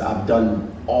housings, I've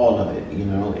done all of it, you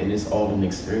know, and it's all an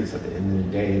experience at the end of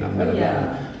the day, and I've met a lot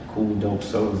of cool, dope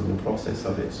souls in the process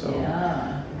of it, so.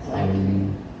 Yeah, exactly.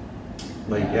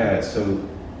 But yeah, so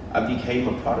I became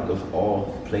a product of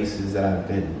all the places that I've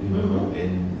been, you know,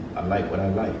 and I like what I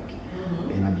like.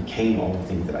 And I became all the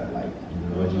things that I like, you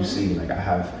know, as you see, like I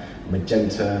have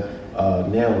magenta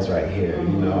nails right here, you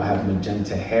know, I have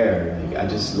magenta hair, like I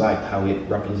just like how it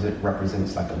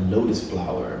represents like a lotus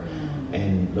flower,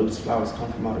 and lotus flowers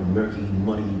come from out of murky,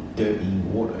 muddy, dirty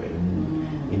water,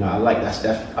 and you know, I like that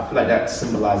stuff. I feel like that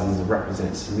symbolizes and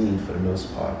represents me for the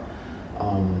most part.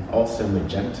 Also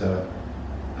magenta,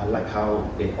 I like how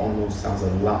it almost sounds a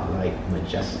lot like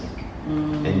majestic.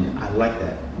 And I like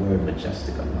that word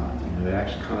majestic a lot. You know, it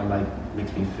actually kind of like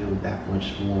makes me feel that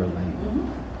much more like.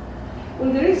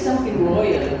 Well, there is something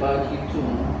royal about you too,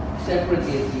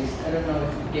 separately at least. I don't know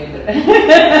if together.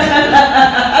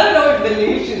 I don't know if the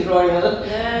leash is royal,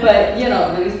 but you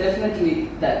know, there is definitely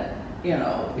that, you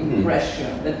know,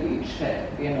 impression that we each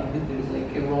have. You know, that there is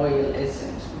like a royal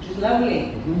essence, which is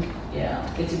lovely. Yeah,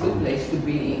 it's a good place to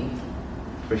be in.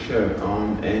 For sure.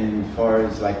 And as far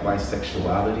as like my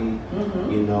sexuality,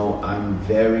 you know, I'm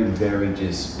very, very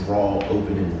just raw,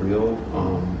 open, and real.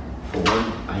 For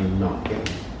one, I am not gay,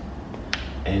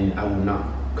 and I will not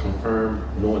confirm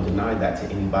nor deny that to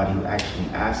anybody who actually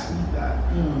asks me that.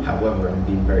 However, I'm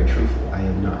being very truthful. I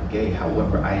am not gay.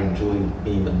 However, I enjoy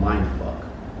being the mind fuck.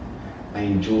 I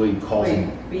enjoy causing.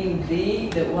 Wait, being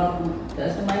the one who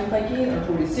does the mind fucking or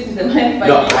who receives the mind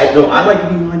fucking? No, I like to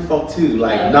be mind fucked too.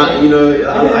 Like not, you know,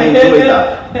 I enjoy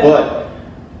that. But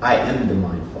I am the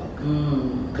mind fuck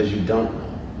because you don't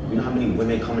know. You know how many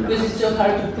women come in? Because it's so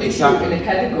hard to put you in a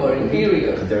category.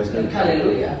 Period. Because there's no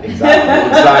hallelujah.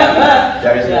 Exactly.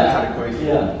 There is no category for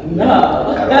you.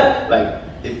 No. At all. Like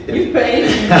if you pay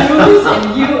dues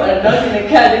and you are not in a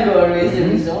category as a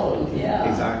result. Yeah.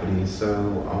 Exactly.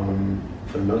 So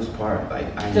for the most part, like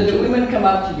I. So the women come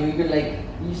up to you. You're like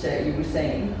you were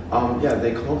saying. Yeah,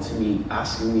 they come up to me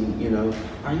asking me, you know,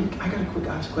 I got a quick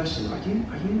ask question. Are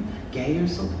you gay or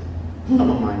something? I'm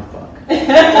a mind fuck. Oh my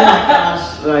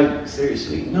gosh, like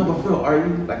seriously. No, but for real, are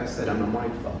you? Like I said, I'm a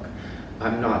mind fuck.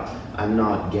 I'm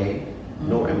not gay,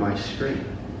 nor am I straight.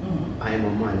 I am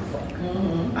a mind fuck.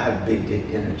 I have big dick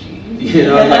energy. You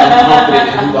know, like I'm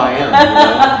confident in who I am,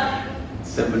 you know?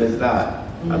 Simple as that.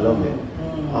 I love it.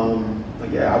 But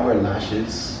yeah, I wear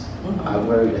lashes.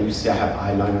 You see I have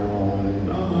eyeliner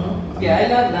on. Yeah, I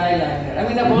love the eyeliner. I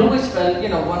mean, I've always felt, you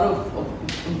know, one of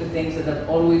the things that I've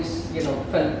always, you know,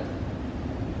 felt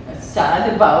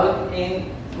sad about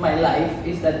in my life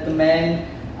is that the men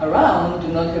around do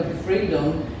not have the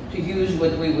freedom to use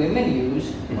what we women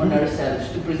use on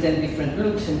ourselves to present different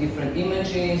looks and different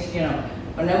images. You know,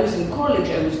 when I was in college,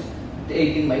 I was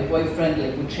dating my boyfriend,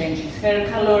 like would change his hair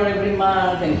color every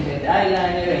month, and he had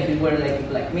eyeliner, and he wore like a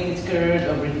black miniskirt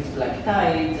over his black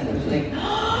tights, and I was like,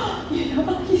 oh, you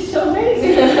know, he's so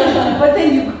amazing. But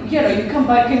then you come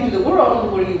back into the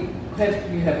world where you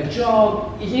have a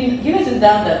job. He hasn't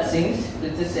done that since,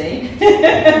 let's just say.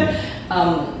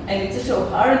 And it's just so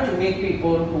hard to meet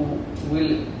people who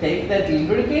will take that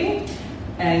liberty,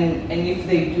 and if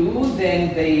they do,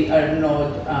 then they are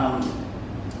not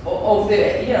of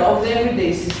the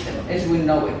everyday system as we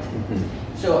know it.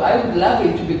 So I would love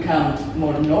it to become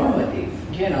more normative,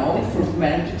 you know, for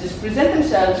men to just present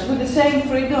themselves with the same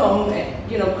freedom,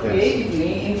 you know,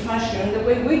 creatively in fashion the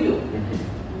way we do.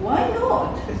 Why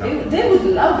not? They would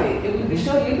love it. It would be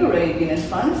so liberating and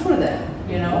fun for them,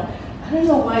 you know. I don't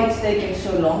know why it's taken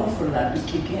so long for that to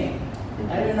kick in.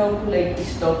 I don't know who is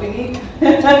stopping it.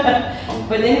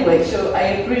 But anyway, so I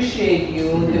appreciate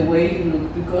you the way you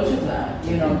look because of that,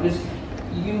 you know, because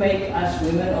you make us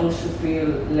women also feel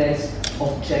less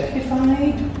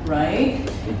objectified, right?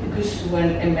 Because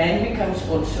when a man becomes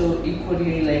also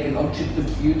equally like an object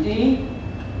of beauty,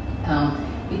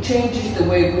 it changes the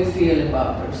way we feel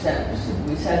about ourselves.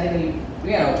 We suddenly,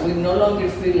 we no longer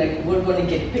feel like we're going to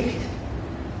get picked,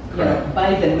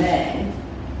 by the man,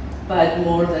 but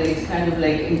more that it's kind of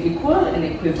like an equal and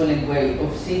equivalent way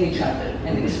of seeing each other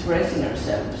and expressing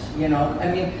ourselves. I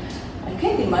mean, I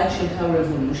can't imagine how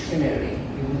revolutionary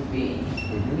it would be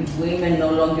if women no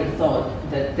longer thought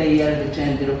that they are the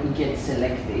gender who gets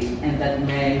selected and that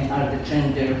men are the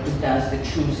gender who does the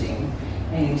choosing,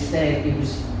 and instead it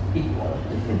was equal,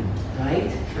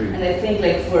 right? True. And I think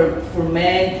like for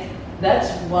men, that's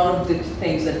one of the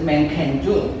things that men can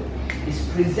do, is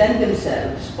present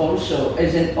themselves also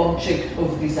as an object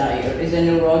of desire, as an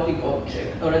erotic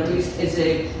object, or at least as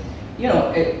a,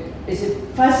 as a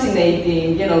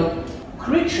fascinating,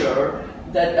 creature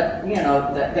that,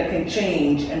 that can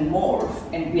change and morph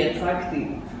and be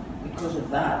attractive because of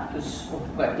that, because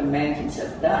of what the man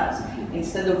himself does.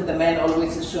 Instead of the man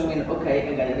always assuming, okay,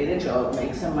 I gotta get a job,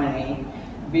 make some money,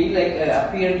 be like,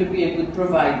 appear to be a good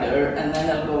provider, and then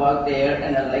I'll go out there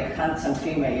and I'll like hunt some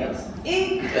females.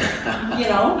 Eek!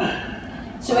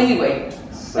 So anyway,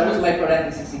 that was my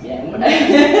parenthesis again.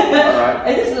 Alright.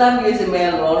 I just love you as a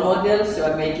male role model, so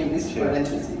I'm making this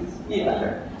parenthesis. Yeah.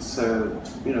 Okay. So,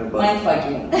 but mind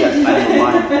fucking. yes, I am a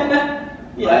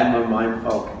mindfuck. Yeah. I am a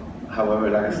mindfuck. However,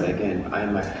 like I said again, I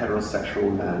am a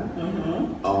heterosexual man.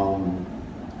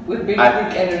 With big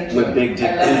dick energy. With big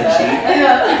dick energy.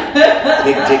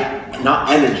 Big dick, not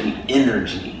energy,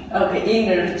 energy. Okay,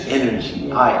 energy. Energy.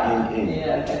 Yeah.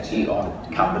 I-N-N-G-R,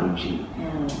 capital G.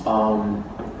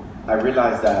 I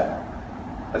realized that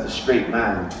as a straight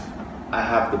man, I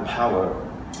have the power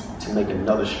to make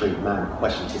another straight man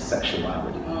question his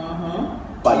sexuality.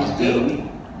 By just being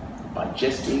me. By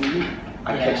just being me.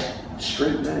 I catch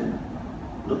straight men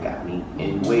look at me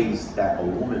in ways that a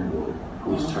woman would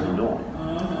who's turned on.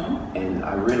 And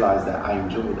I realize that I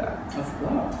enjoy that. Of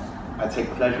course. I take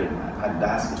pleasure in that. I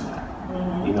bask in that.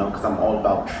 Because I'm all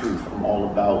about truth. I'm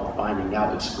all about finding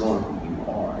out, exploring who you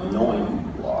are, knowing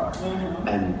who you are.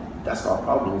 And that's our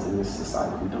problems in this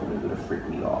society. We don't know who to freak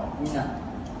me off. No.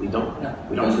 We don't. No.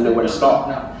 We don't even know where to start.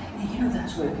 No. And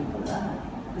that's where people lie.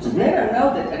 Because they don't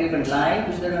know that they even lie,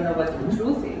 because they don't know what the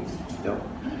truth is. Yep.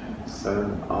 So,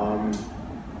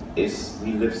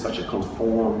 we live such a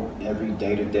conformed, every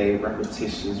day-to-day,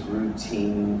 repetitious,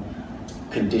 routine,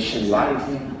 conditioned life.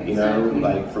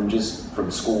 Like from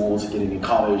school to getting in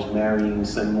college, marrying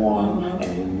someone,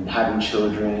 and having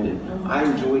children. And I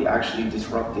enjoy actually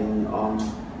disrupting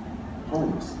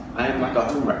homes. I am like a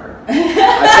homewrecker. I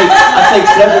take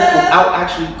pleasure without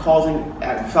actually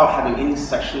without having any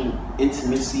sexual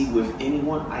intimacy with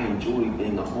anyone. I enjoy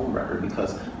being a homewrecker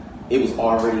because it was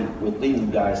already within you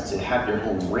guys to have your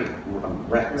home wrecked.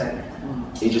 Right.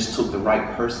 It just took the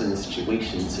right person in the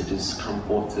situation to just come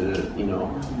forth to,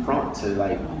 front to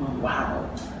like, wow.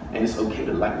 And it's okay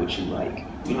to like what you like.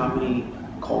 You know how many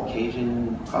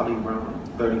Caucasian, probably around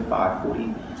 35,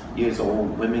 40 years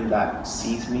old women that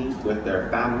sees me with their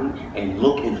family and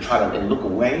look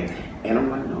away, and I'm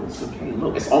like, no, it's okay,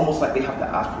 look. It's almost like they have to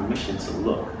ask permission to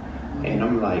look. And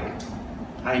I'm like,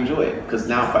 I enjoy it, because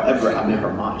now forever I'm in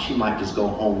her mind. She might just go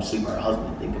home, sleep with her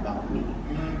husband, think about me.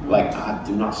 Like, I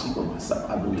do not sleep with myself.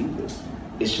 I believe it.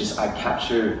 It's just I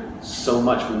capture so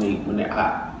much when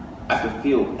I can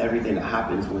feel everything that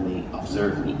happens when they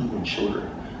observe me, even children.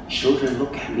 Children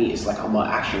look at me, it's like I'm an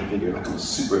action figure, like I'm a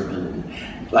super villain.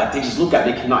 Like, they just look at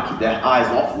me, they cannot keep their eyes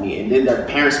off of me. And then their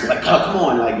parents be like, oh, come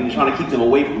on, like, you're trying to keep them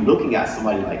away from looking at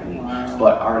somebody like me. Wow.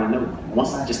 But I already know,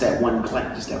 once just that one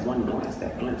glance, that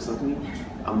glimpse of me,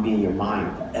 I'm in your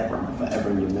mind forever. I'm forever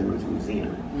in your memories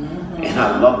museum. And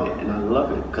I love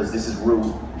it, because this is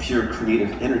real, pure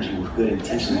creative energy with good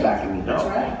intentions backing me up.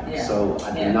 Right. Yeah. So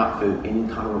I do not feel any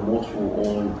kind of remorseful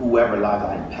on whoever lives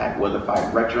I impact, whether if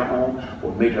I wrecked your home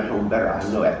or made your home better. I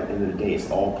know at the end of the day, it's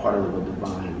all part of a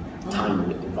divine timing,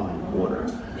 a divine order.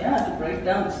 Yeah, to break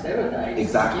down the stereotypes.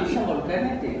 Exactly. Give some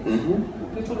alternatives.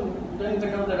 People don't even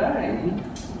know there are any.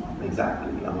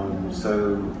 Exactly.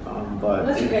 But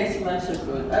unless you guys smell so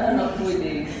good. I don't know who it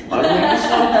is.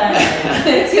 Sometimes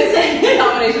it's a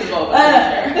combination of both.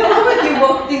 The moment you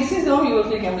walk in, since the moment you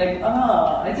walk in, I'm like,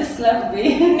 I just love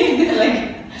being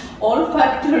like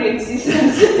olfactory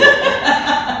existence.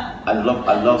 I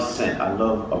love scent. I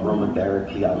love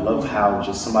aromatherapy. I love how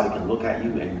just somebody can look at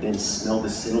you and then smell the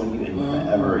scent on you, and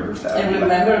you're forever. And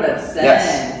remember that scent.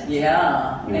 Yes.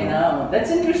 Yeah, I know. That's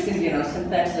interesting.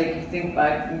 Sometimes like you think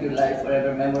back in your life,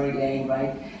 whatever memory lane,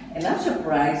 right? And I'm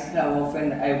surprised how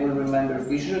often I will remember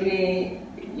visually,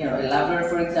 you know, a lover,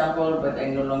 for example, but I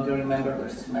no longer remember their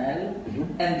smell.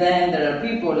 And then there are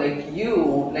people like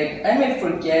you, like I may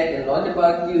forget a lot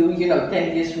about you, you know,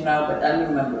 10 years from now, but I'll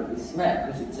remember the smell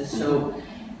because it's just so,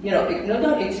 you know, not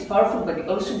only it's powerful, but it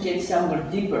also gets somewhere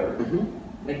deeper.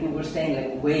 Like we were saying,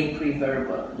 like way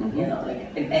pre-verbal, you know,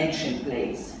 like an ancient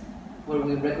place where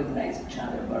we recognize each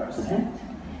other by our scent.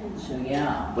 So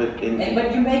yeah, but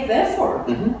you make the effort,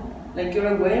 like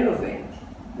you're aware of it.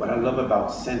 What I love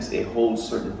about scents, it holds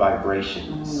certain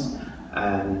vibrations,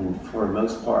 and for the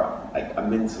most part,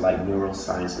 I'm into like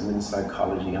neuroscience, I'm into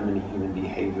psychology, I'm into human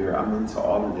behavior, I'm into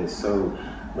all of this. So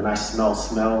when I smell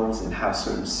smells and have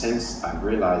certain scents, I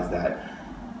realize that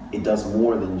it does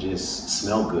more than just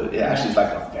smell good. It actually is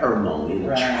like a pheromone. It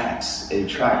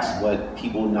attracts what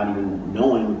people not even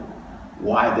knowing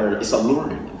why it's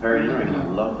alluring, very alluring. I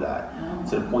love that.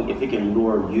 To the point, if it can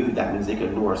lure you, that means it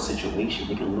can lure a situation,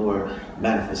 it can lure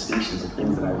manifestations of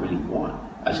things that I really want.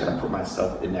 I just gotta put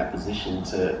myself in that position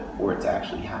for it to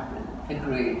actually happen.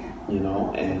 Agreed. You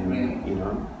know, and you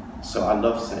know, so I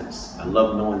love scents. I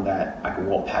love knowing that I can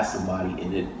walk past somebody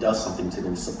and it does something to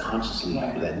them subconsciously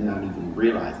that they're not even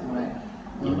realizing it.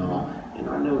 You know, and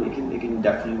I know it can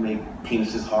definitely make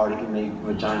penises hard. It can make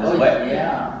vaginas wet.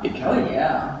 Yeah. It can.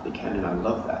 It can, and I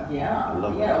love that. Yeah. I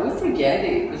love that. Yeah, we forget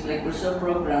it. It's like we're so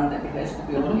programmed that it has to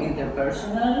be all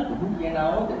interpersonal. You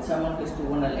know, that someone has to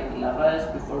wanna like love us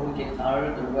before we get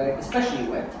hard or wet, especially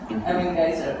wet. I mean,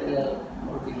 guys are a little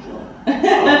more visual. But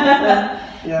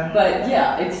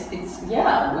yeah, it's we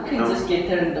can just get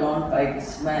turned on by the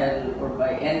smell or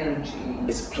by energy.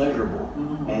 It's pleasurable.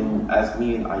 And as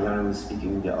me and Ayana was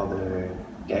speaking the other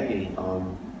day,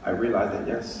 I realized that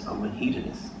yes, I'm a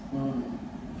hedonist.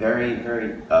 Very,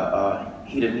 very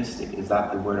hedonistic. Is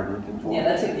that the word I'm looking for? Yeah,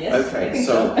 that's it. Yes. Okay,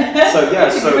 so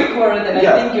it's a Greek word, and I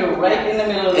think you're right in the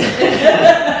middle of it.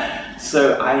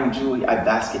 So I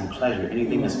bask in pleasure.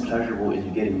 Anything that's pleasurable is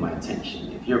getting my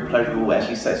attention. If you're pleasurable, as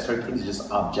you said, certain things are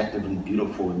just objectively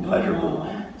beautiful and pleasurable.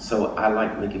 So I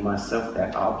like making myself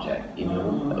that object, you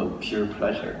know, of pure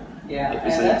pleasure. Yeah,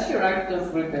 and that's your act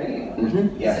of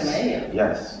rebellion. Yes.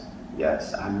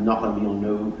 Yes. I'm not going to be on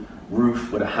no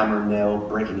roof with a hammer nail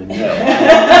breaking a nail.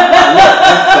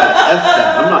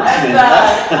 I'm not doing that.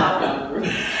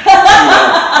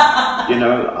 You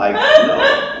know, like, no,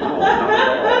 not at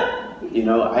all. You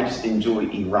know, I just enjoy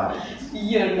erotics.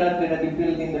 You're not going to be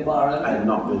building the barn. I'm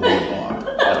not building a barn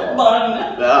at all.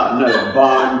 Barn?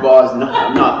 No, bars, no,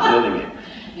 I'm not building it.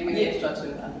 You would get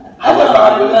instructions on that. However,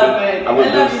 I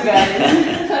love you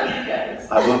guys.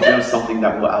 I will build something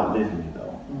that will outlive me,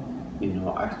 though. You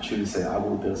know, I can truly say I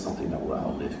will build something that will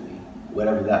outlive me,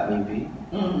 whatever that may be.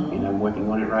 You know, I'm working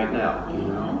on it right now. You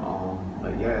know,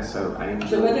 but yeah, so I enjoy.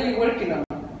 So what are you working on?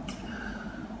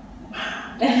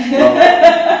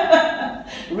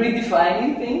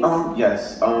 Redefining things?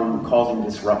 Yes, causing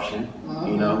disruption,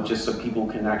 you know, just so people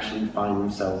can actually find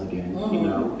themselves again, you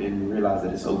know, and realize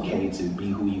that it's okay to be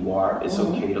who you are. It's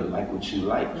okay to like what you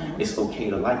like. It's okay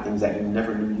to like things that you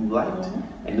never knew you liked.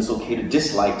 And it's okay to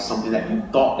dislike something that you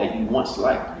thought that you once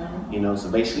liked. You know, so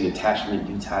basically attachment,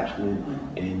 detachment,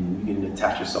 and you can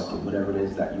attach yourself to whatever it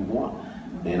is that you want.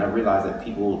 And I realized that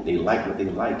people, they like what they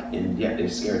like, and yet they're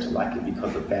scared to like it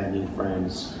because of family,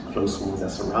 friends, close ones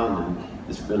that surround them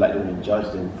just feel like they're going to judge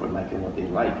them for liking what they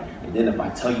like. And then if I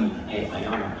tell you, hey,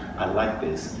 Ayana, I like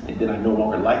this, and then I no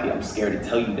longer like it, I'm scared to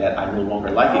tell you that I no longer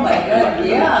like it. Oh my God,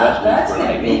 yeah, that's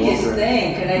the biggest no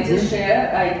thing. Can I just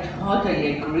share? I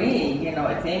totally agree. You know,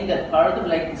 I think that part of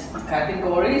like these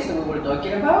categories that we were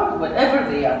talking about, whatever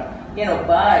they are, you know,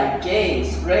 bi, gay,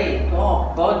 straight,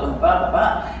 top, bottom, blah, blah,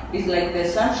 blah. It's like the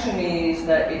assumption is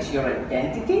that it's your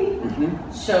identity.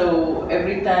 So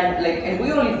every time, like, and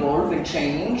we all evolve and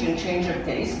change our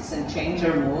tastes and change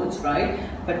our moods, right?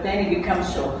 But then it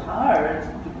becomes so hard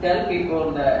to tell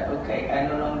people that, okay, I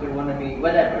no longer want to be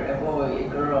whatever, a boy, a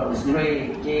girl,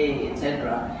 straight, gay,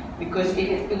 etc. Because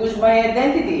it was my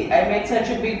identity. I made such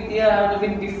a big deal out of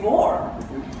it before.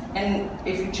 And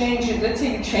if you change it, let's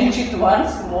say you change it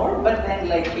once more, but then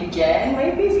like again,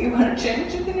 maybe if you want to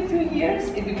change it in a few years,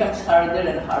 it becomes harder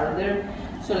and harder.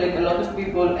 So like a lot of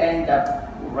people end up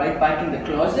right back in the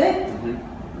closet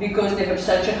because they have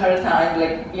such a hard time,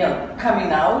 like, you know,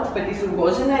 coming out. But if it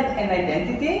wasn't an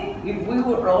identity, if we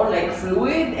were all like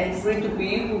fluid and free to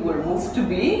be who we're moved to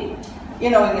be, you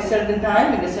know, in a certain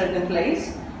time, in a certain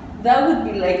place, that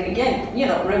would be like, again, you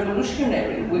know,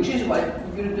 revolutionary, which is what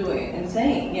you're doing and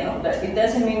saying, you know, that it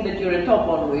doesn't mean that you're a top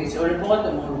always or a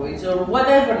bottom always or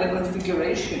whatever the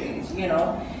configuration is, you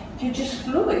know, you're just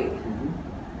fluid.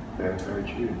 Very, very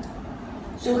true.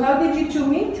 So how did you two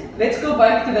meet? Let's go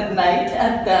back to that night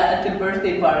at the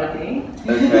birthday party.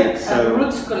 Okay, At so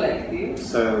Roots Collective.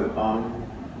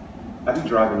 I be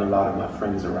driving a lot of my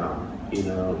friends around. You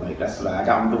know, like that's like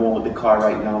I'm the one with the car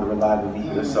right now, the reliable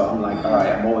vehicle. So I'm like, all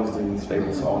right, I'm always doing these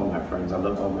favors for all of my friends. I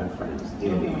love all my friends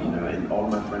dearly, you know, and all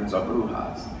of my friends are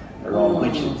brujas. They're all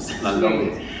witches, and I love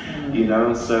it. You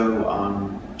know, so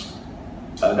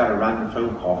I got a random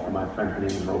phone call from my friend. Her name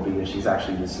is Robia. She's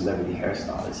actually the celebrity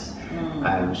hairstylist,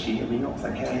 and she hit me up. Was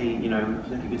like, hey, you know,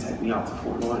 if you could take me out to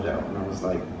Fort Lauderdale, and I was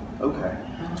like, okay.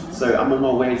 So I'm on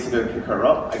my way to go pick her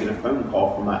up. I get a phone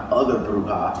call from my other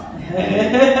bruja,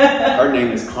 and her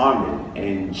name is Carmen,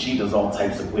 and she does all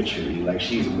types of witchery. Like,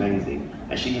 she's amazing.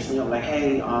 And she hits me up like,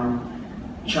 hey,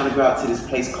 you trying to go out to this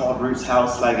place called Roots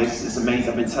House? Like, it's amazing.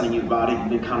 I've been telling you about it.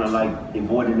 You've been kind of like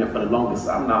avoiding it for the longest.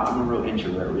 I'm a real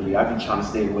introvert, really. I've been trying to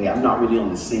stay away. I'm not really on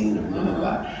the scene or none of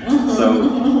that.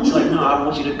 So she's like, no, I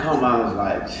want you to come. I was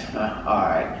like, all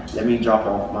right, let me drop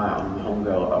off my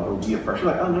homegirl, Robia first. She's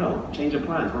like, oh no, change of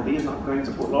plans. Robia's not going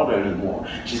to Fort Lauderdale anymore.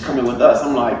 She's coming with us.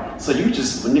 I'm like, so you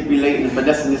just manipulating and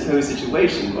finessing this whole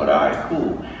situation. But all right,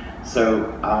 cool. So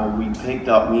we picked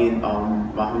up, me and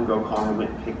my homegirl Carmen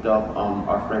went picked up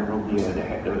our friend Robia,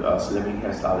 the celebrity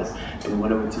hairstylist, and we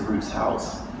went over to Roots'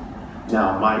 house.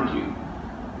 Now, mind you,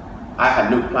 I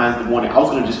had no plans to want it. I was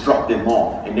gonna just drop them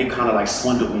off, and they kind of like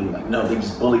swindled me. Like, no, they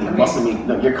just bullied and busted me.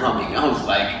 No, you're coming. I was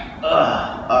like,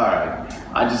 ugh, all right.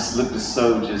 I just looked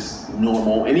so just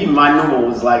normal, and even my normal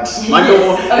was like my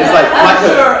normal is like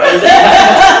highlighter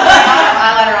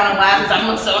on the glasses. I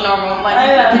look so normal. I'm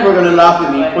like, people are gonna laugh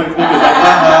at me, point fingers like,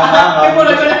 ha ha ha. People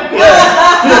are gonna, he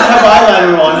doesn't have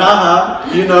eyeliner on, ha ha.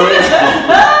 You know.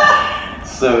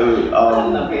 So I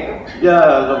love you. yeah,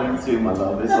 I love you too, my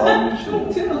love. It's all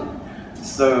mutual.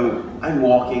 So I'm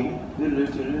walking,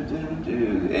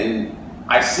 and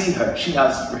I see her. She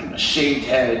has freaking a shaved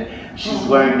head. She's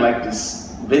wearing like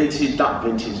this vintage, not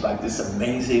vintage, like this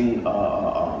amazing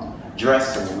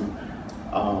dress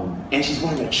on. And she's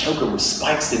wearing a choker with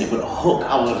spikes in it with a hook.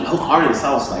 I was a hook harness.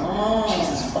 I was like,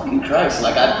 Jesus fucking Christ!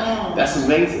 Like, that's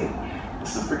amazing.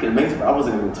 This is freaking amazing. But I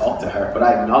wasn't even talk to her, but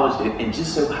I acknowledged it. And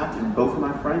just so happened, both of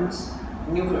my friends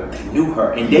knew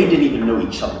her, and they didn't even know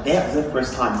each other. That was their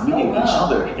first time meeting each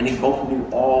other, and they both knew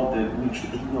all the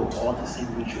mutual. They know all the same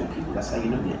mutual people. That's how you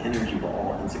know the energy. We're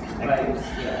all interconnected. Right.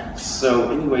 Yeah. So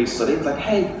anyway, so they was like,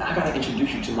 hey, I gotta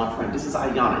introduce you to my friend. This is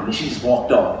Ayana. And then she just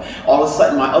walked off. All of a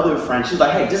sudden, my other friend, she's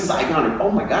like, hey, this is Ayana.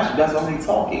 Oh my gosh, you guys are already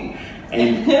talking.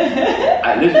 And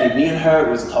I literally, me and her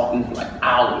was talking for like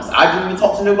hours. I didn't even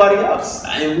talk to nobody else.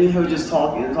 And me and her just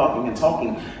talking and talking and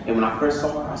talking. And when I first saw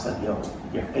her, I said, yo,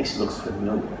 your face looks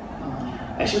familiar.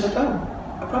 And she was like, oh,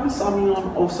 I probably saw me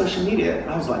on social media. And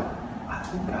I was like, I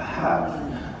think I have.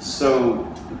 So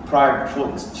prior, before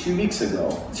this, 2 weeks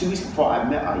before I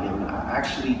met Ayana, I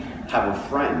actually have a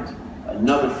friend,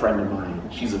 another friend of mine.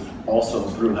 She's also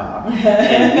a bruja.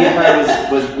 And me and her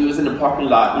we was in the parking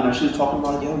lot. You know, she was talking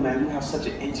about, yo, man, you have such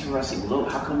an interesting look.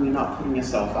 How come you're not putting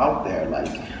yourself out there? Like,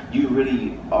 you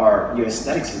really are, your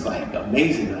aesthetics is like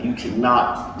amazing. Like, you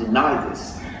cannot deny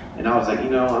this. And I was like, you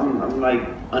know, I'm like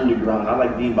underground. I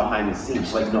like being behind the scenes.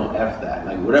 She's like, no, F that.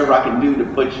 Like, whatever I can do to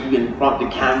put you in front of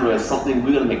the camera is something,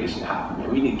 we're gonna make this shit happen, man.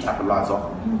 We need to capitalize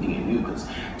off of you being you, because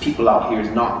people out here is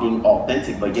not being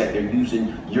authentic, but yet they're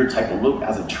using your type of look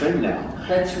as a trend now.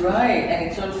 That's right, and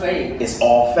it's all fake. It's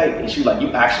all fake. And she's like,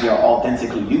 you actually are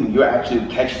authentically you. You're actually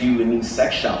catch you in these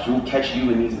sex shops. We'll catch you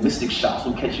in these mystic shops.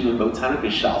 We'll catch you in botanica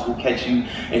shops. We'll catch you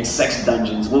in sex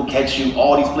dungeons. We'll catch you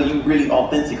all these places. You really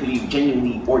authentically,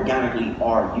 genuinely, organically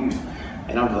are you.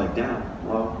 And I was like, damn,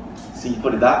 well, see, you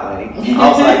put it that way. I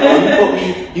was like, well,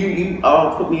 you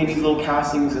put me in these little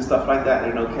castings and stuff like that.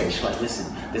 And okay, she's like,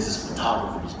 listen, this is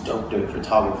photographer, this dope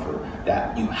photographer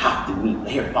that you have to meet.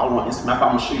 Here, follow her on Instagram. I'm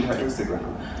gonna show you her Instagram.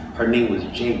 Her name was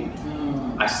Jade.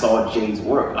 I saw Jade's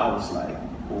work. I was like,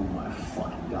 oh my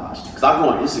fucking gosh. Because I go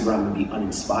on Instagram and be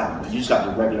uninspired. You just got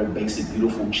the regular, basic,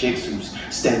 beautiful chicks who's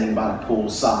standing by the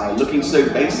poolside, looking so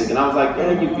basic. And I was like,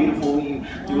 yeah, you're beautiful. You're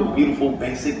a beautiful,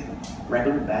 basic,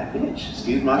 regular bad bitch.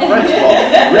 Excuse my French.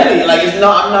 Well, really, like, it's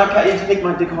not, I'm not, it make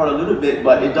my dick hard a little bit,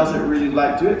 but it doesn't really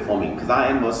like do it for me, because I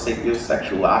am a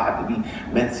sapiosexual. I have to be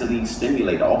mentally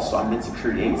stimulated. Also, I'm into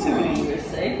creativity. You're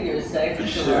safe. For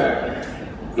sure.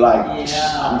 Like,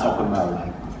 yeah. I'm talking about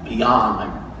like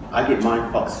beyond, like, I get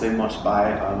mind fucked so much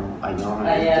by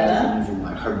Ayana. It doesn't even,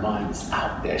 like, her mind is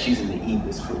out there. She's in the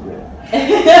Ibis for real. So,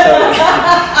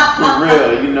 for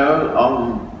real, you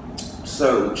know.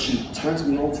 So she turns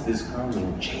me on to this girl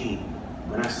named Jade.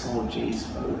 When I saw Jade's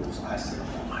photos, I said,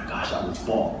 oh my gosh, I was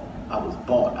bought.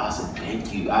 I said,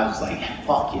 thank you. I was like,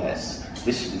 fuck yes,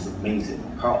 this shit is amazing.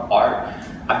 Her art,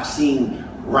 I've seen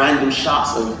random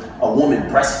shots of a woman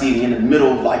breastfeeding in the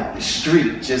middle of like the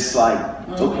street, just like,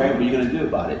 okay, what are you gonna do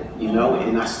about it? You know?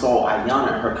 And I saw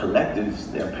Ayana and her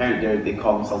collectives, they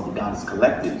call themselves the Goddess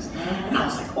Collectives. And I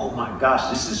was like, oh my gosh,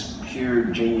 this is pure,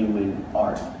 genuine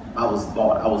art. I was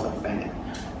bought, I was a fan.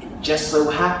 Just so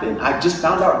happened, I just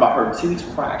found out about her 2 weeks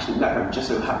before I actually met her. Just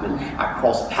so happened, I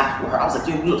crossed paths with her. I was like,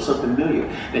 dude, you look so familiar.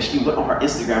 Then she went on her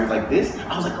Instagram like this.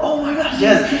 I was like, oh my gosh,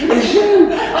 yes, it's you.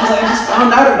 I was like, I just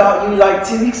found out about you like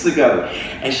 2 weeks ago.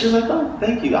 And she was like, oh,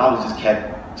 thank you. I was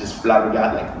just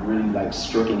flabbergasted, like really like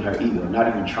stroking her ego, not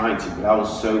even trying to, but I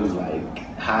was so like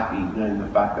happy knowing the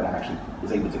fact that I actually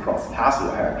was able to cross paths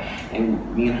with her.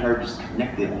 And me and her just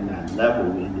connected on that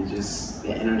level, and it just,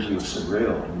 the energy was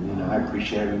surreal. And, you know, I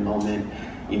appreciate every moment.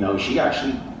 You know, she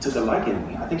actually took a liking to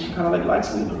me. I think she kind of like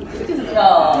likes me a little bit.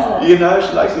 Oh. You know,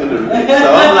 she likes me a little bit.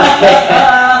 So I'm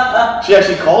like, she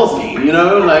actually calls me, you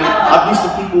know, like I'm used to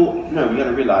people, you know, you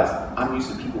gotta realize I'm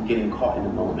used to people getting caught in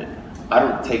the moment. I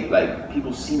don't take, like,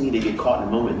 people see me, they get caught in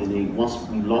the moment, and they, once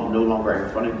we no longer are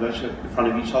in front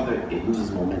of each other, it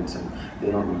loses momentum.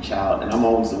 They don't reach out, and I'm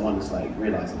always the one that's like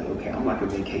realizing, like, okay, I'm like a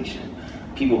vacation.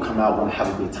 People come out, want to have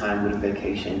a good time with a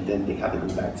vacation, then they have to go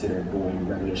back to their boring,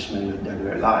 regular,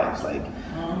 regular lives, like,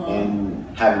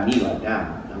 and having me like,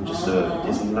 damn, I'm just a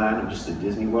Disneyland, I'm just a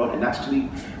Disney World, and actually,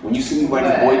 when you see me wearing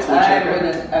the boy toy checker,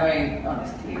 I mean,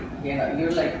 honestly, you know,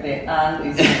 you're like the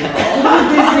Disney World.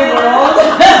 Disney World.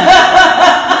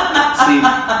 See,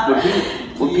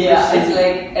 yeah, it's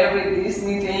like every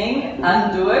Disney thing,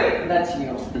 undo it, that's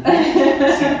you.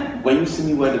 See, when you see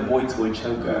me wear the boy toy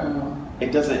choker,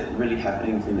 it doesn't really have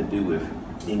anything to do with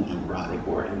being erotic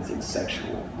or anything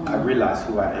sexual. I realize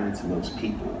who I am to most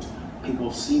people.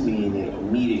 People see me and they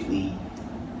immediately,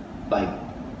 like,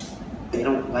 they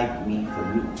don't like me for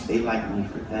me. They like me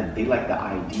for them. They like the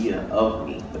idea of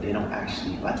me, but they don't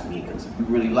actually like me. Because if you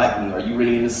really like me, are you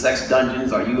really into sex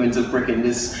dungeons? Are you into freaking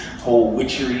this whole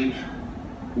witchery?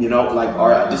 You know, like,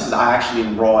 I actually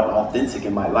am raw and authentic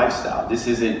in my lifestyle. This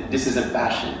isn't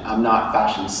fashion. I'm not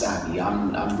fashion savvy.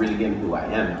 I'm really getting who I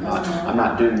am. I'm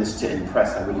not doing this to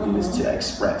impress. I really do this to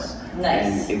express. Nice.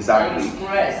 And exactly.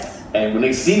 Express. And when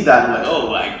they see that, I'm like, oh,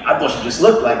 like, I thought you just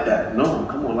looked like that. No,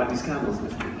 come on, light these candles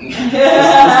with me.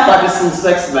 let's practice some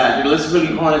sex magic. Let's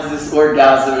really harness this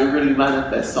orgasm and really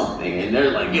manifest something. And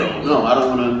they're like, yo, no, I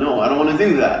don't want to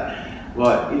do that.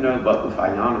 But, you know, but with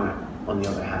Ayana, on the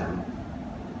other hand.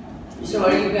 So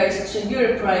are you guys, so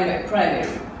you're primary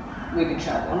with each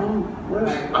other?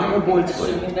 I'm her boy toy.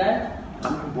 Assuming that?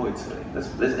 I'm her boy toy.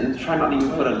 And try not to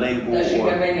even put a label. Does she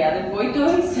have any other boy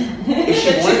toys? If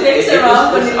she takes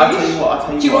around when I'll tell you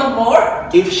what. Do you want more?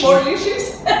 More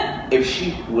issues? If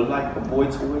she would like a boy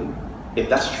toy, if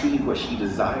that's truly what she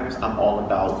desires, I'm all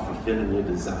about fulfilling your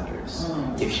desires.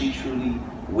 If she truly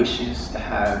wishes to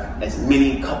have as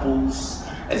many couples,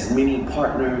 as many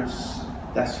partners,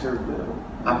 that's her will.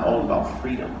 I'm all about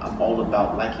freedom. I'm all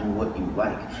about liking what you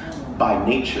like. By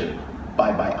nature,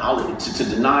 by biology. To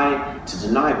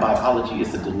deny biology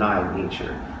is to deny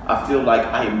nature. I feel like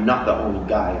I am not the only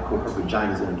guy who her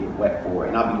vagina is going to get wet for.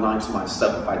 And I'll be lying to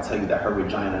myself if I tell you that her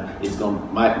vagina is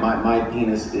going, my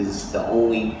penis is the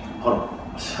only, hold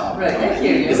on. Right, I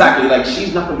hear you. Exactly, like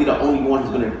she's not going to be the only one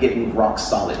who's going to get me rock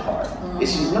solid hard.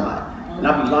 She's not. And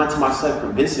I'll be lying to myself,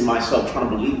 convincing myself, trying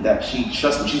to believe that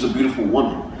trust me, she's a beautiful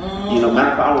woman. You know,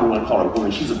 matter of fact, I don't want to call her a woman,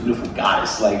 she's a beautiful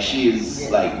goddess. Like, she is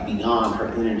like beyond, her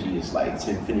energy is like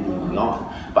to infinity and beyond.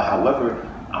 But however,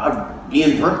 I'd be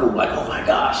in Brooklyn like, oh my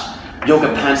gosh,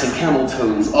 yoga pants and camel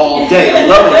toes all day, I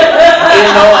love it.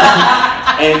 You know,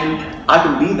 and I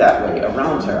can be that way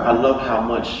around her. I love how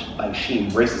much like she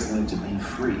embraces me to be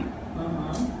free.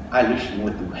 I literally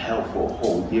went through hell for a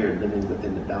whole year living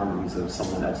within the boundaries of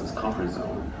someone else's comfort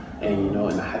zone. And you know,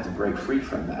 and I had to break free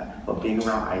from that. But being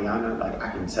around Ayana, like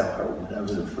I can tell her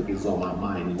whatever the frick is on my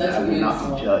mind, and I will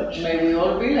not be judged. May we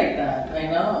all be like that, I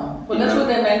know. Well, that's what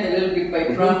I meant a little bit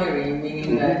by primary,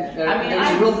 meaning that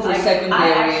there's room for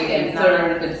secondary and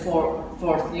third and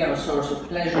fourth, you know, source of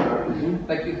pleasure.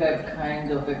 But you have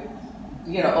kind of a,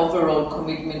 you know, overall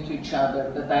commitment to each other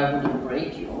that wouldn't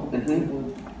break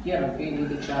you. You know, be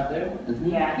with each other.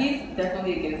 Yeah, he's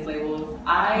definitely against labels.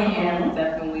 I am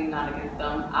definitely not against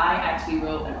them. I actually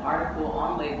wrote an article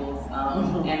on labels,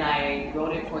 and I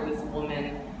wrote it for this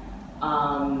woman.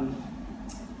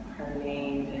 Her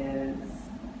name is,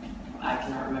 I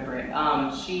cannot remember it.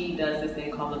 She does this thing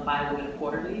called the Bi Women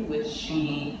Quarterly, which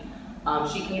she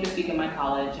came to speak in my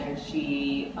college, and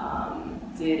she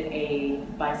did a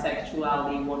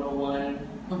bisexuality 101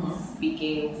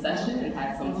 speaking session and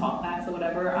had some talkbacks or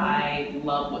whatever. I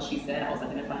loved what she said. I was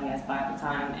identifying as bi at the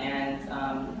time, and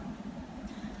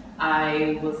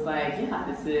I was like, yeah,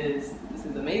 this is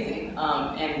amazing.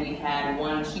 And we had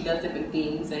one. She does different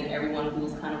themes, and everyone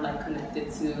who's kind of like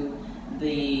connected to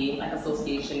the like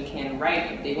association can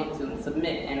write if they want to and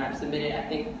submit. And I've submitted, I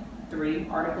think, 3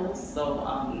 articles. So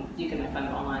you can find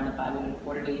them online. The Bi Women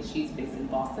Quarterly. She's based in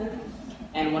Boston,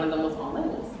 and one of them was on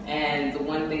labels. And the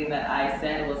one thing that I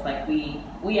said was like,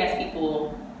 we as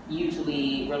people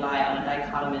usually rely on a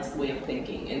dichotomous way of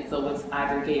thinking, and so it's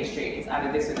either gay or straight, it's either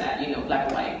this or that, you know,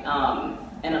 black or white.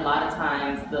 And a lot of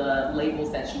times the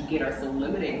labels that you get are so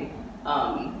limiting.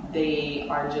 They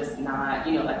are just not,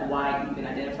 you know, like why even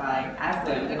identify as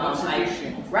them.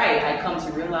 I come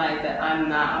to realize that I'm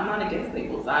not against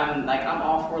labels. I'm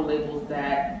all for labels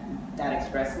that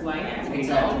express who I am. You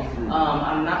know,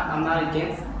 I'm not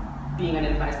against being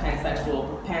identified as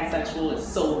pansexual. Pansexual is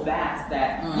so vast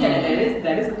that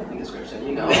that is a complete description.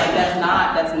 You know, like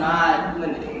that's not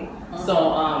limiting.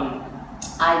 So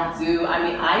I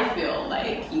feel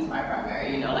like he's my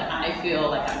primary. You know, like I feel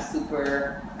like I'm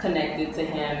super connected to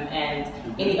him, and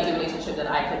any other relationship that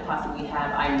I could possibly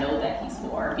have, I know that he's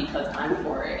for, because I'm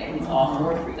for it, and he's all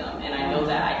for freedom, and I know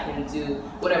that I can do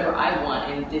whatever I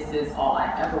want, and this is all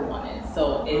I ever wanted.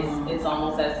 So it's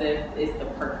almost as if it's the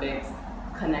perfect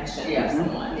connection with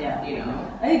someone. You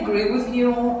know, I agree with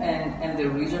you, and the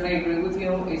reason I agree with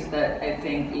you is that I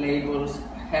think labels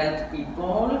help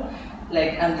people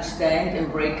like understand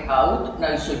and break out.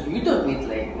 Now, so you don't need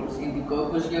labels, Indigo,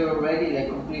 because you're already like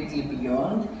completely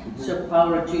beyond. So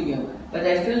power to you. But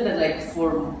I feel that like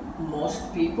for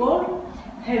most people,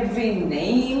 having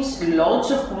names,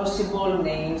 lots of possible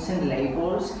names and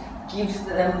labels, gives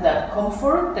them that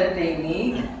comfort that they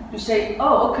need to say,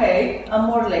 oh, okay, I'm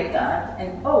more like that,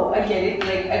 and oh, I get it,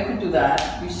 like I could do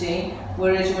that, you see.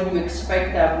 Whereas when you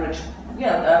expect average,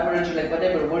 like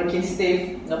whatever, working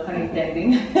stiff, no pun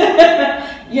intending,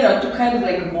 you know, to kind of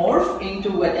like morph into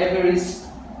whatever is,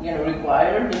 you know,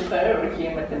 required of her or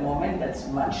him at the moment, that's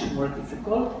much more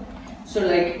difficult. So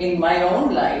like in my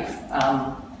own life,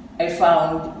 I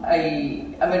found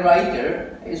I'm a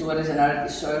writer as well as an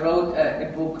artist. So I wrote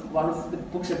a book. One of the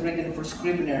books I've written for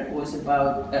Scrivener was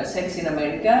about sex in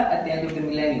America at the end of the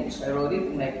millennium. So I wrote it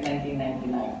in like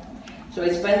 1999. So I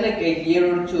spent like a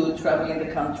year or 2 traveling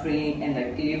the country and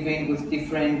like living with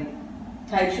different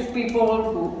types of people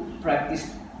who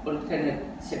practice alternate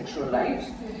sexual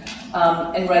lives,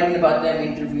 and writing about them,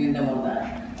 interviewing them, all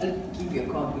that. I'll give you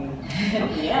a copy.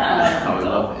 I would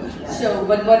love it. So,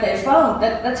 but what I found,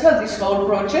 that's how this whole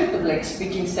project of like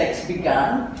Speaking Sex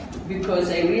began, because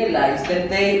I realized that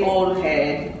they all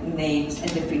had names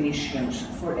and definitions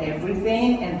for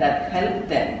everything, and that helped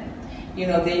them. You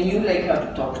know, they knew like how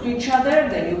to talk to each other,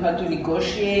 they knew how to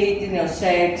negotiate, you know,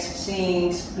 sex,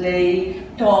 scenes, play,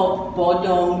 top,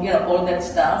 bottom, you know, all that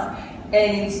stuff.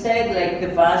 And instead, like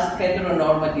the vast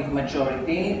heteronormative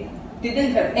majority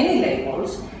didn't have any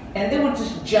labels, and they were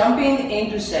just jumping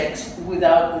into sex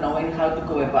without knowing how to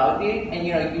go about it. And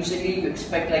you know, usually you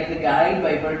expect like the guy,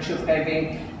 by virtue of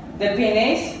having the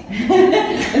penis,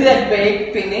 that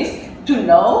big penis, to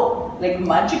know, like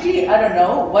magically, I don't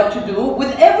know, what to do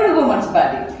with every woman's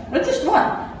body, not just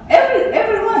one,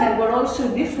 everyone, and we're all so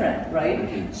different,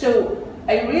 right? So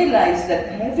I realized that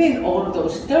having all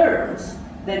those terms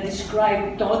that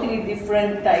describe totally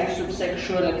different types of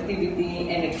sexual activity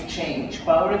and exchange,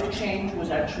 power exchange,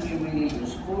 was actually really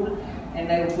useful,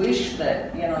 and I wish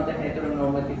that, you know, the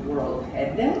heteronormative world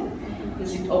had them,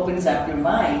 because it opens up your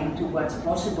mind to what's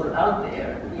possible out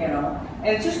there, you know.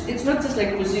 And it's not just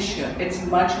like position, it's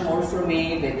much more for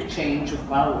me the exchange of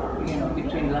power, you know,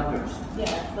 between lovers.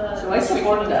 Yeah, so I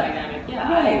support that. Dynamic.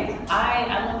 Yeah, right.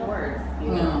 I love words, you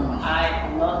know.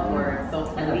 I love words. So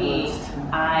for me,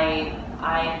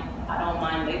 I don't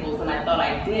mind labels, and I thought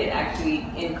I did actually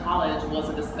in college was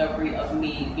a discovery of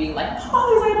me being like, oh,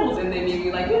 these labels, and then you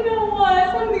be like, you know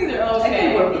what, some of these are okay. I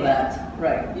can work with that,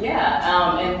 right?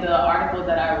 Yeah, and the article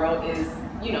that I wrote is,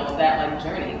 you know, that like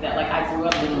journey, that like I grew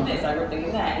up thinking this, I grew up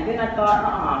thinking that, and then I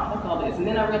thought, fuck all this, and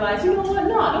then I realized, you know what,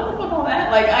 no, I don't fuck all that.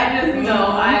 Like I just, you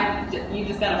know, you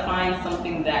just gotta find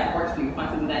something that works for you, find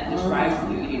something that describes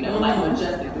you, you know, like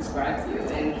Majestic describes you,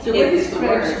 and so what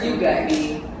describes you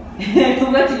guys?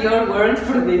 What's your word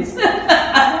for this?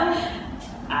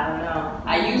 I don't know.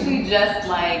 I usually just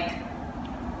like,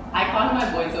 I call him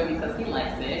my boy toy because he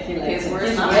likes it. His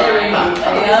word's not mine.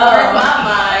 His word's not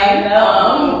mine.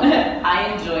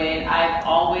 I enjoy it. I've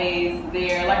always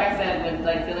like I said, when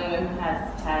like dealing with him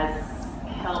has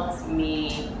helped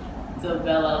me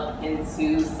develop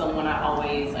into someone I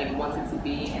always like wanted to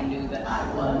be and knew that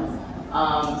I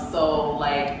was. So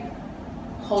like,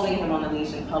 holding him on the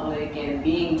leash in public and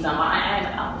being dominant. I am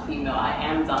an alpha female. I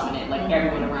am dominant. Like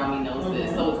everyone around me knows this.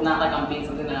 So it's not like I'm being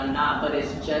something that I'm not, but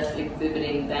it's just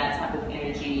exhibiting that type of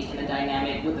energy in a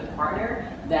dynamic with a partner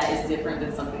that is different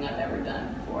than something I've ever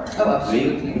done before. Oh,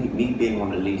 absolutely. Me being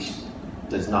on the leash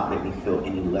does not make me feel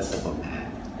any less of a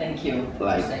man. Thank you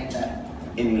Like, for saying that.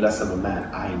 Any less of a man.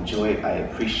 I enjoy it, I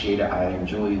appreciate it, I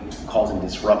enjoy causing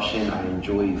disruption, I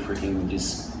enjoy freaking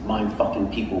just mind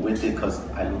fucking people with it because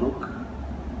I look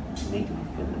maybe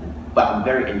feminine. But I'm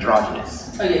very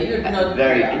androgynous. Oh yeah, you're not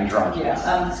very androgynous.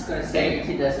 Yeah, I'm just gonna say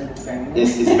he doesn't look feminine.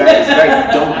 It's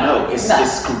very don't know. It's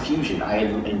just confusion. I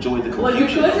enjoy the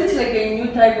confusion. Well, because it's like a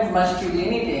new type of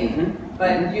masculinity,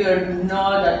 but you're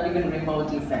not even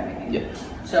remotely feminine. Yeah.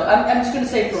 So I'm just gonna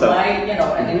say for my, you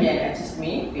know, and again, it's just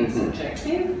me, it's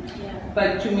subjective. Yeah.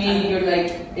 But to me, you're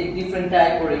like a different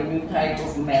type or a new type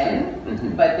of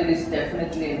man, but there is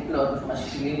definitely a lot of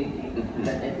masculinity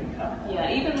that they become.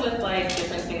 Yeah, even with like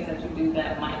different things that you do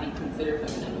that might be considered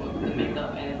feminine, the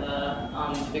makeup and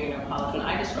the fingernail polish. When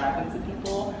I describe him to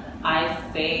people,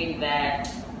 I say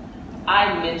that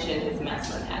I mention his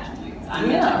masculine attributes. I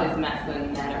mention his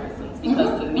masculine mannerisms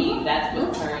because to me, that's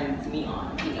what turns me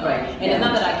on. You know, and it's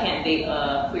not that I can't date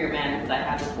a queer man because I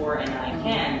have before and I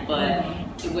can, but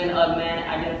when a man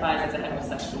identifies as a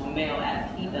heterosexual male as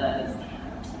he does,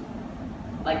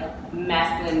 like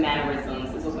masculine mannerisms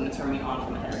is what's going to turn me on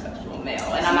from a heterosexual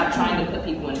male. And I'm not trying to put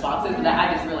people in boxes, but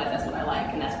I just realize that's what I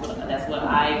like and that's what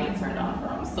I get turned on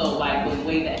from. So like the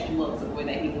way that he looks, the way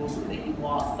that he moves, the way that he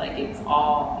walks, like it's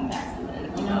all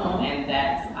masculine, you know, and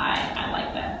that's I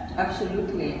like that.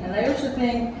 Absolutely. And I also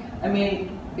think, I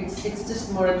mean, it's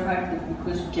just more attractive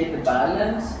because you get the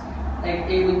balance. Like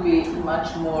it would be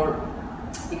much more,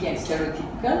 again,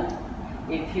 stereotypical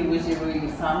if he was a really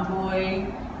fanboy,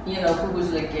 you know, who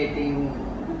was like had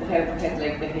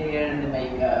like the hair and the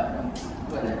makeup and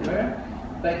whatever.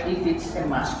 But if it's a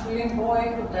masculine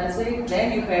boy who does it,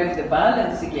 then you have the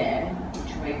balance again,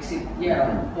 which makes it, you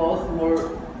know, both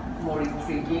more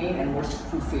intriguing and more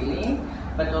fulfilling,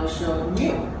 but also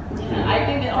new. Yeah, I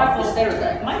think it also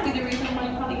might be the reason why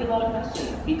you probably get a lot of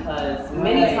questions because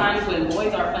many times when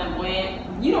boys are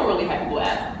flamboyant, you don't really have people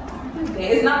ask.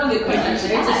 It's not really a question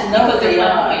because they're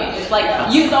flamboyant. It's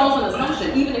like it's almost an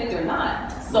assumption, even if they're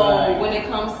not. So when it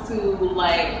comes to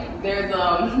like, there's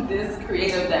this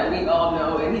creative that we all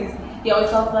know, and he always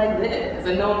talks like this,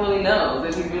 and no one really knows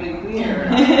if he's really queer.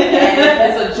 And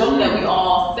it's a joke that we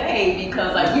all say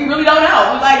because like we really don't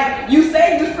know. We're like, you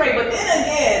say you straight, but then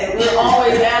again, we're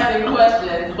always asking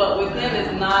questions. But with them,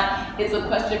 it's not. It's a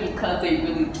question because they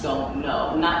really don't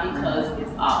know, not because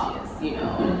it's obvious, you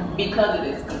know, because it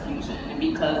is confusion.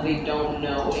 Because they don't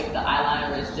know if the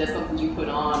eyeliner is just something you put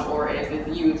on or if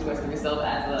it's you expressing yourself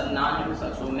as a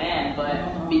non-heterosexual man,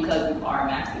 but because you are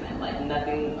masculine, like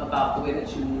nothing about the way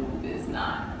that you move is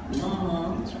not.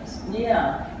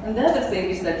 Yeah, and the other thing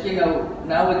is that, you know,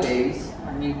 nowadays,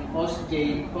 I mean,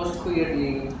 post-gay,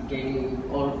 post-queerly, gay,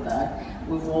 all of that,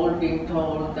 we've all been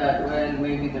told that, well,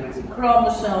 maybe there is a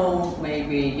chromosome,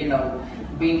 maybe, you know,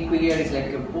 being queer is like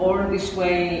you're born this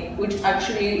way, which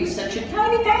actually is such a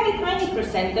tiny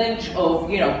percentage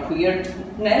of, you know,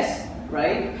 queerness,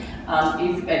 right?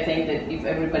 If I think that if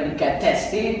everybody got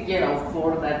tested, you know,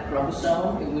 for that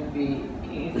chromosome, it would be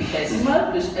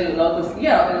infinitesimal. There's a lot of, a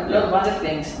lot of other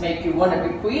things make you want to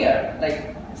be queer,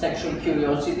 like sexual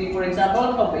curiosity, for example.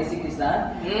 How basic is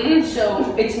that?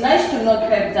 So it's nice to not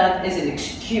have that as an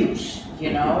excuse,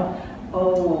 you know.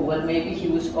 Oh, well, maybe he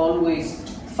was always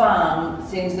fun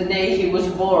since the day he was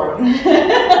born,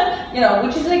 you know,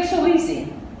 which is like so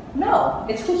easy. No,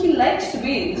 it's who he likes to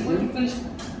be. It's who he feels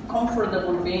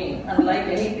comfortable being, unlike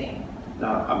anything.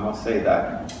 Now, I must say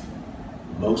that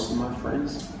most of my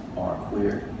friends are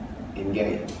queer and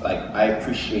gay. Like, I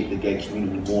appreciate the gay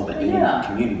community more than any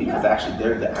community because actually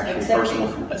they're the actual person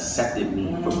who accepted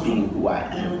me for being who I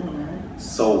am.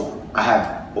 So I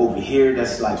have over here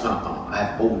that's like I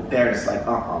have over there that's like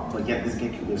but yet this gay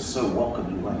community is so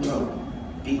welcoming. Like, yo,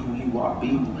 be who you are,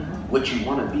 be what you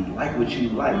want to be, like what you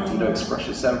like, you know, express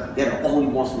yourself. They're the only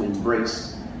ones who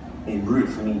embrace and root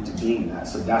for me to being that.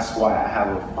 So that's why I have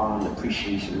a fond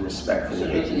appreciation and respect for the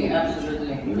gay community.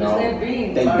 Absolutely. You know, because they're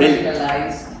being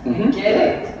marginalized.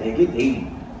 They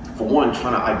for one,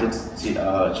 trying to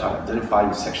identify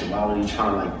your sexuality,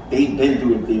 trying to like, they've been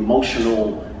through the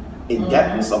emotional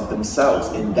in-depthness of themselves,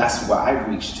 and that's where I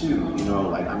reach to. You know,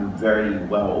 like I'm very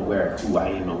well aware of who I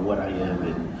am and what I am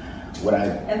and what I.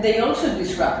 And they also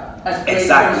disrupt at great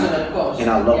personal cost. And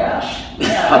I love that.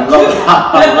 I love it.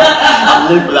 I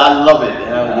live with it. I love it.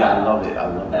 Hell yeah, I love it. I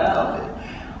love it. I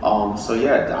love it. So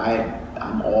yeah, I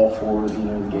I'm all for the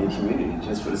gay community,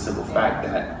 just for the simple fact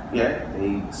that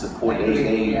they support,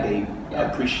 they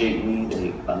appreciate me,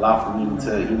 they allow for me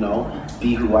to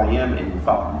be who I am and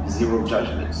without zero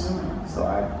judgments. So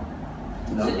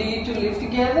So do you two live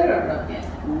together or not yet?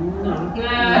 No.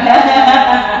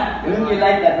 You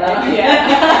like that, right?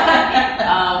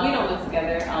 We don't live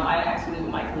together. I actually live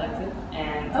with my collective,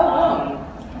 and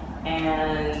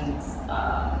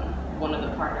one of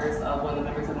the partners of one of the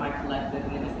members of my collective,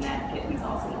 his name is Nat Pitt. He's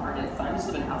also an artist. So I just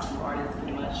live in a house of artists,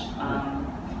 pretty much.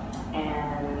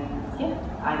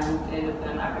 I moved in with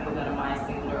them after I moved out of my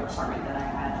singular apartment that I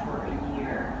had for a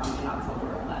year in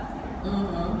October of last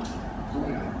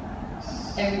year.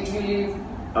 And you live?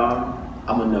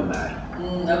 I'm a nomad.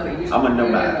 Okay, I'm a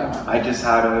nomad. I just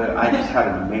had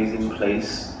an amazing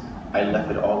place. I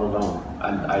left it all alone.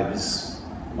 I just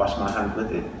washed my hands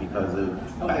with it because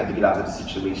I had to get out of the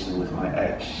situation with my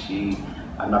ex.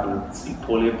 I'm not going to speak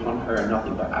poorly upon her or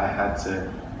nothing, but I had to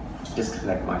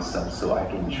disconnect myself so I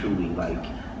can truly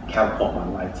catapult my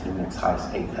life to the next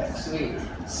highest apex. Sweet.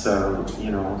 So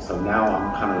now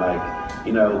I'm kind of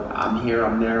I'm here,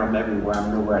 I'm there, I'm everywhere,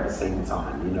 I'm nowhere at the same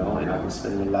time, and I've been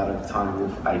spending a lot of time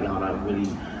with Ayana, really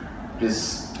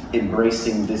just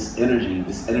embracing this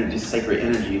sacred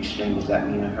energy exchange that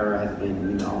me and her has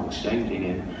been, exchanging.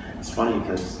 And it's funny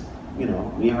because, me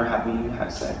and her haven't even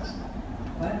had sex.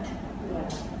 What?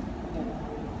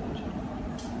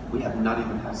 We have not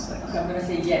even had sex. I'm going to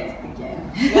say yet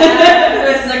again.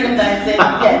 The second time saying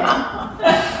yet.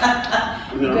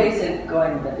 You guys are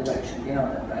going in that direction, you know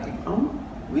that, right?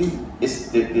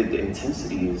 The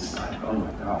intensity is like, oh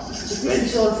my gosh, this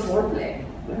is all foreplay.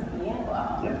 Yeah.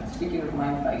 Wow. Yeah. Speaking of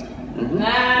mind fighting.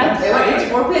 It's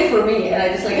It's foreplay for me, and I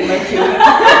just invite you.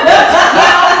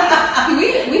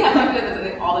 we have talked about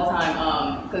this all the time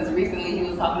because recently he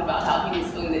was talking about how he was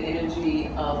feeling the energy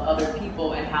of other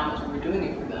people and how much we were doing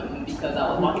it for them. Because I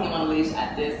was walking him on a leash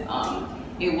at this.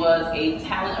 It was a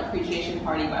talent appreciation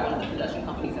party by one of the production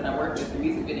companies that I work with for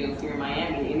music videos here in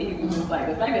Miami. And he was just like,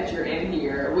 the fact that you're in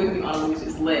here with me on a leash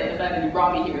is lit. The fact that you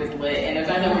brought me here is lit. And the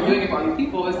fact that we're doing it for other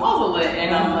people is also lit.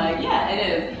 And I'm like, yeah, it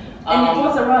is. And you're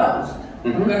both aroused.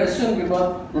 I'm going to assume you're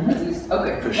both at least,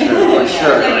 okay. For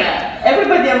sure.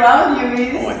 Everybody around you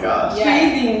is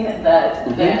feeding that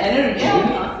energy.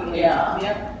 Constantly. Yeah.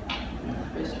 Yep.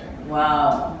 For sure.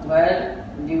 Wow. Well,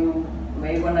 you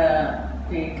may want to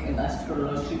pick an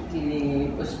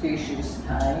astrologically auspicious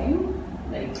time,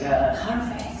 like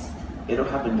harvest. It'll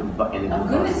happen in I'm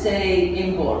going to say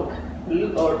Imbolc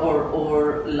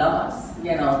or Lamas,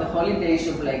 the holidays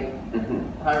of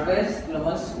harvest,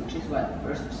 Lamas, which is what,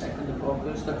 1st or 2nd of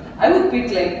August. Or I would pick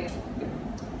a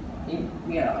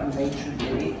nature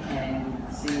day and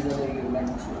see whether you're meant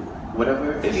to.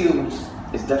 Whatever fuse.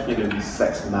 It's definitely going to be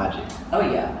sex magic. Oh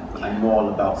yeah. I'm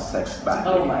all about sex magic.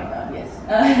 Oh my God, yes.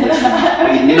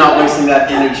 You're not wasting that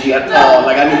energy at all.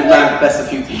 I need to manifest a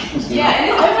few things. Yeah, and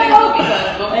it's interesting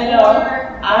because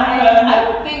I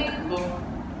would think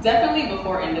definitely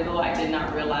before Indigo, I did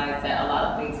not realize that a lot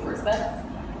of things were sex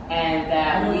and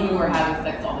that we were having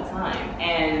sex all the time.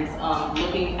 And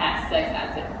looking at sex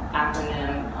as an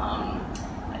acronym,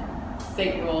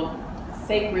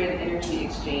 sacred energy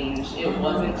exchange, it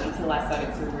wasn't until I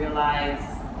started to realize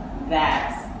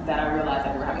that I realized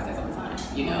that we were having sex all the time,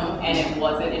 and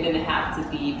it didn't have to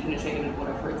be penetrative in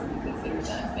order for it to be considered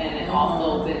sex, and it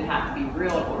also didn't have to be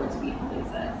real in order to be holy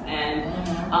sex. And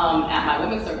at my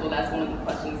women's circle, that's one of the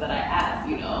questions that I ask,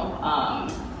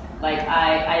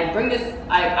 I bring this,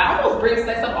 I almost bring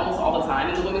sex up almost all the time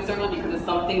in the women's circle because it's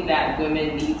something that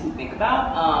women need to think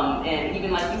about. And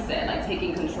even like you said,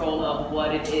 taking control of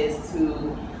what it is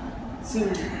to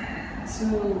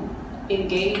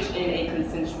engage in a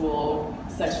consensual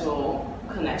sexual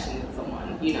connection with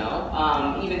someone,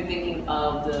 even thinking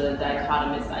of the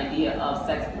dichotomous idea of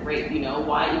sex and rape,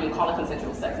 why even call it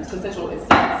consensual sex? It's consensual, it's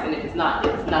sex, and if it's not,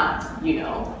 it's not,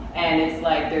 and it's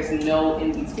there's no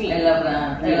in between. I love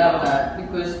that,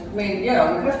 because, we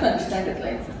have to understand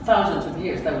that, for thousands of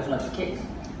years, that was not the case.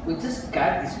 We just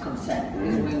got this consent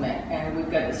as women, and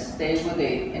we've got to stay with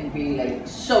it and be,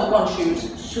 so conscious,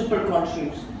 super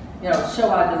conscious,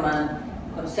 so adamant.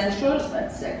 Consensual,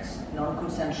 that's sex.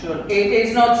 Non-consensual, it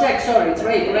is not sex. Sorry, it's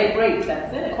rape.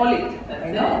 That's it. Call it. That's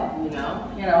I know.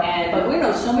 And but we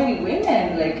know so many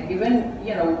women, even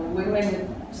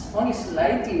women only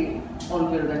slightly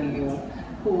older than you,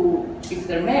 who, if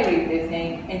they're married, they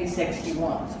think any sex he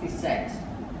wants is sex.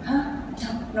 Huh?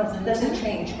 No, that doesn't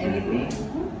change anything,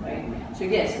 right? So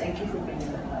yes, thank you for bringing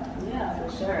that up. Yeah, for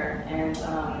sure. And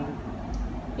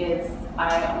I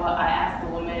asked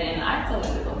the woman, and I told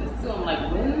Indigo this too. I'm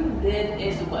like, when did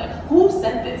it? What? Who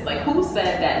said this? Like, who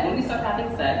said that when we start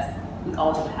having sex, we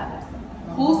always have to have it?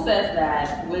 Who says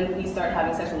that when we start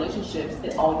having sexual relationships,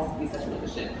 it always has to be a sexual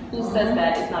relationship? Who says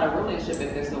that it's not a real relationship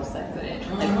if there's no sex in it?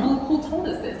 Like, who told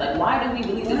us this? Like, why do we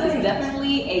believe this is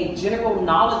definitely a general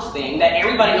knowledge thing that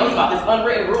everybody knows about, this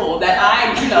unwritten rule that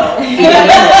I, you know.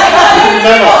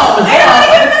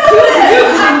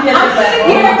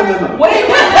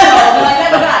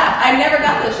 I never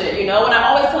got this shit, you know? And I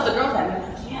always tell the girls that, and they're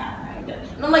like, yeah, right.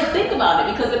 And I'm like, think about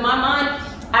it, because in my mind,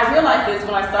 I realized this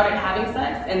when I started having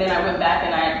sex, and then I went back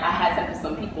and I had sex with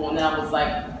some people, and then I was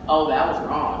like, oh, that was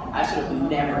wrong. I should have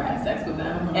never had sex with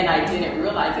them. And I didn't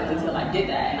realize it until I did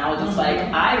that. And I was just like,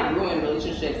 I ruined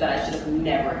relationships that I should have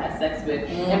never had sex with.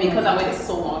 And because I waited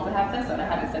so long to have sex, I started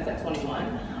having sex at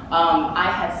 21. I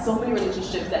had so many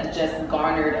relationships that just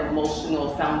garnered emotional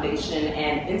foundation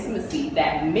and intimacy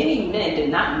that many men did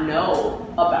not know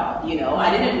about, you know.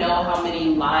 I didn't know how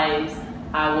many lives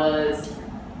I was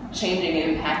changing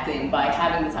and impacting by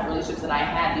having the type of relationships that I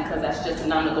had, because that's just a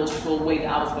non-negotiable way that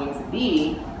I was going to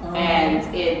be.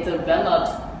 And it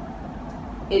developed,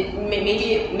 maybe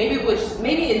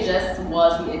it just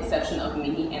was the exception of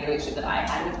me and the relationship that I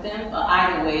had with them, but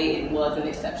either way it was an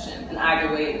exception, and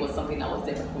either way it was something that was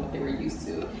different from what they were used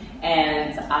to.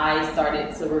 And I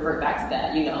started to revert back to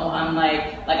that, you know. I'm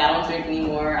like I don't drink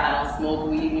anymore, I don't smoke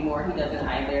weed anymore, he doesn't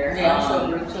either. Yeah, I'm so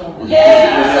brutal.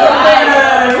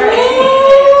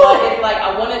 But it's like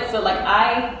I wanted to, like,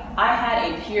 I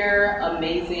had a pure,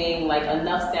 amazing, like,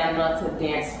 enough stamina to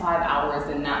dance 5 hours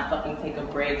and not fucking take a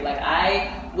break. Like,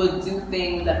 I would do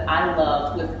things that I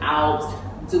loved without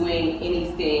doing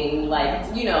anything, like,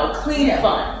 you know, clean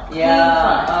fun. Clean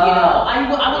fun, you know. I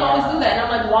would always do that. And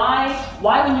I'm like,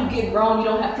 why when you get grown you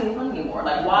don't have clean fun anymore?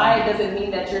 Like, why does it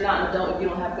mean that you're not an adult if you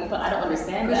don't have clean fun? I don't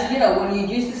understand that. Because, you know, when you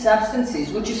use the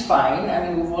substances, which is fine, I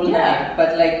mean, we've all done it,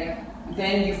 but, like,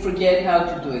 then you forget how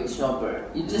to do it sober.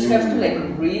 You just have to, like,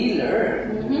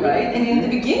 relearn, right? And in the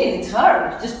beginning, it's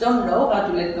hard. You just don't know how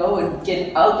to let go and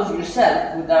get out of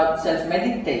yourself without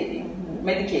self-medicating.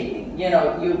 You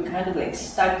know, you're kind of, like,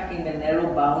 stuck in the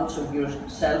narrow bounds of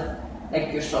yourself,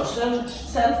 like your social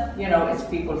self, you know, as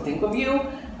people think of you,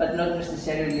 but not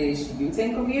necessarily as you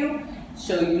think of you.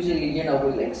 So usually, you know,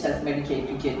 we, like, self-medicate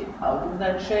to get out of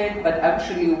that shit. But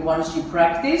actually, once you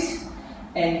practice,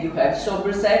 and you have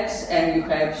sober sex, and you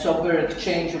have sober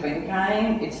exchange of any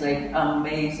kind, it's, like,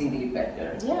 amazingly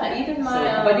better. Yeah, even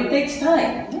my... but it takes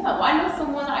time. Yeah, well,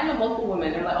 I know multiple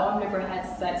women, they're like, oh, I've never had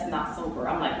sex not sober.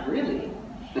 I'm like, really?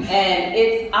 And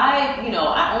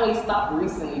I only stopped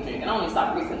recently drinking, I only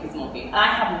stopped recently smoking. I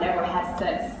have never had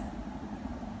sex,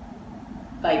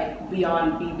 like,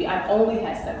 beyond BB. I've only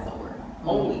had sex sober.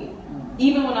 Only.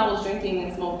 Even when I was drinking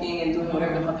and smoking and doing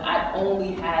whatever the fuck, I've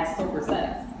only had sober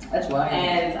sex. That's why.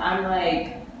 And I'm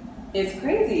like, it's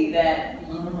crazy that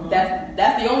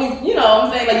that's the only, you know what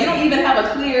I'm saying? Like, you don't have a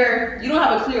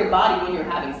clear body when you're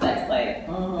having sex. Like,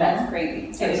 that's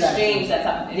crazy. To exchange that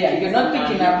type of energy. Yeah, you're not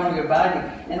picking up on your body.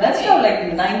 And that's how,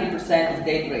 like, 90% of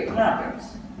date rape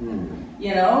happens.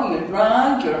 You know, you're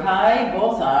drunk, you're high,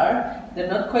 both are. They're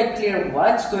not quite clear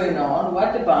what's going on,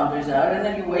 what the boundaries are, and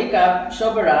then you wake up,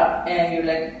 sober up, and you're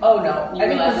like, oh no, I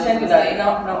didn't consent to that.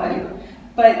 No, I didn't.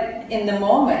 But in the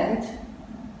moment,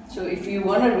 so if you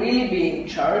want to really be in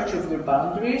charge of your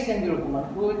boundaries and your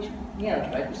womanhood, you know,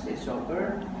 try to stay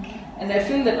sober. And I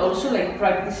feel that also, like,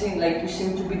 practicing, like you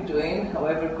seem to be doing,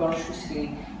 however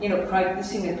consciously, you know,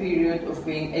 practicing a period of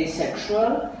being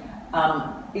asexual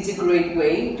is a great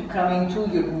way to come into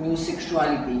your new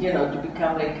sexuality, you know, to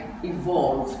become, like,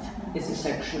 evolved as a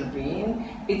sexual being.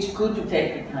 It's good to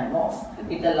take the time off.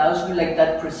 It allows you, like,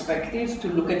 that perspective to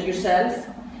look at yourself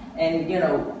and, you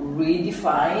know,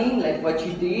 redefine, like, what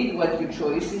you did, what your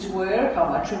choices were, how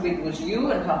much of it was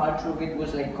you and how much of it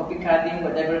was, like, copycatting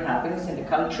whatever happens in the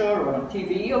culture or on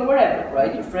TV or wherever,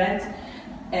 right, your friends.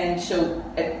 And so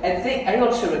I think I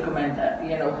also recommend that,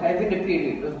 you know, having a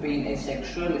period of being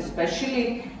asexual,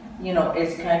 especially, you know,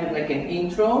 as kind of like an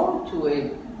intro to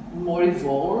a more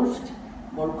evolved,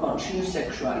 more conscious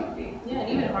sexuality. Yeah,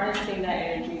 and even harnessing that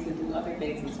energy to do other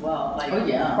things as well. Like,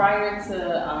 prior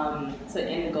to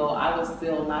Indigo, I was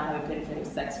still not having penetrative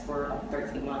sex for like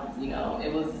 13 months, you know.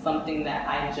 It was something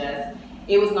that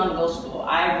it was non-negotiable.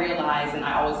 I realized, and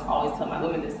I always tell my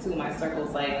women this too, my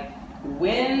circles, like,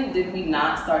 when did we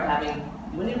not start having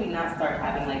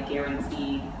like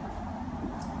guaranteed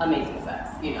amazing sex.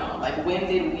 You know, like when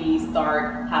did we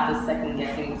start have the second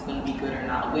guessing it's going to be good or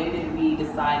not? When did we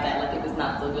decide that like if it's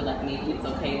not so good, like maybe it's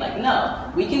okay? Like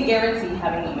no, we can guarantee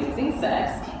having amazing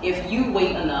sex if you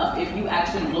wait enough. If you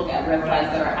actually look at red flags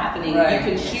that are happening, you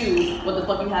can choose what the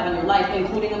fuck you have in your life,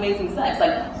 including amazing sex.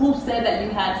 Like who said that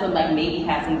you had to like maybe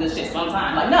have some good shit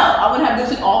sometime? Like no, I wouldn't have good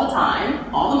shit all the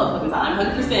time, all the motherfucking time,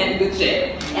 100% good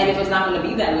shit. And if it's not going to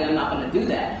be that way, I'm not going to do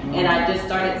that. And I just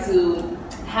started to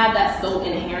have that so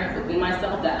inherent within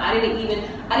myself that I didn't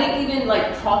even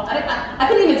like talk. I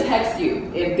couldn't even text you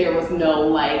if there was no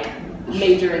like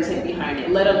major intent behind it.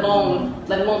 Let alone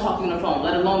talk to you on the phone.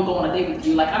 Let alone go on a date with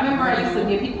you. Like I remember I used to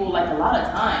give people like a lot of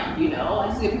time. You know, I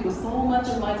used to give people so much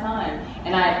of my time.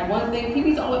 And one thing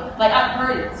people's always like I've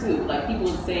heard it too. Like people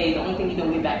would say the only thing you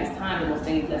don't get back is time. The most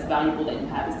thing that's valuable that you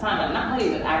have is time. Like not money,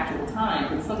 but actual time.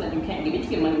 Because it's something that you can't get. You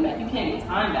get money back. You can't get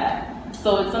time back.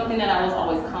 So it's something that I was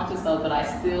always conscious of, but I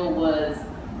still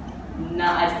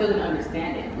didn't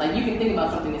understand it. Like you can think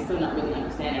about something and still not really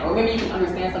understand it. Or maybe you can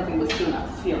understand something but still not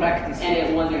feel it. And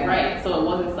it wasn't right. So it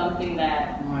wasn't something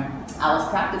that I was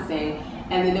practicing.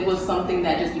 And then it was something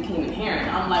that just became inherent.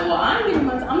 I'm like, well,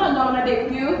 I'm not going on a date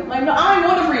with you. Like, no, I ain't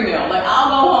want a free meal. Like, I'll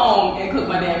go home and cook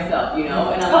my damn self, you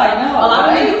know? And a lot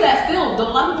of people do that still. A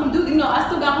lot of people do, you know, I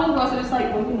still got homegirls, so it's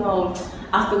like, well, you know,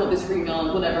 I still want this free meal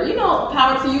and whatever. You know,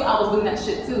 power to you, I was doing that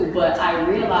shit too. But I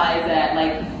realized that,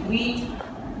 like, we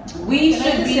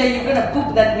should be... say you're gonna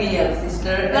poop that meal,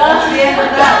 sister. That's the end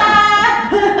of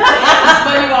that.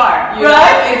 But you are,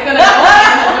 right? It's gonna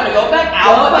go back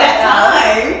out. But that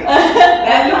time,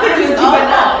 look at you,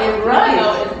 it's right. You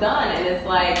know, it's done, and it's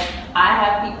like I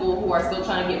have people who are still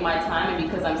trying to get my time, and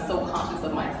because I'm so conscious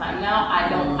of my time now, I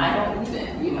don't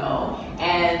even, you know.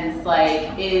 And it's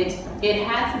like it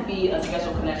had to be a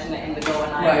special connection that Indigo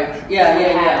and I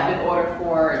have in order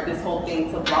for this whole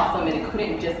thing to blossom, and it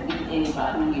couldn't just be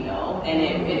anybody, you know. And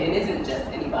it isn't just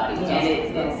anybody, and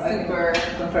it's super.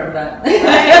 Confirm that.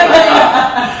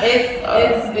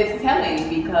 It's telling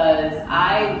because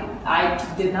I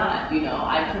did not, you know,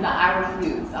 I could not, I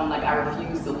refuse. I'm like, I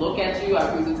refuse to look at you,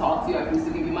 I refuse to talk to you, I refuse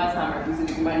to give you my time, I refuse to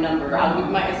give you my number, I'll give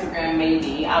you my Instagram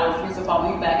maybe, I refuse to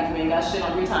follow you back if you ain't got shit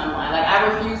on your timeline. Like, I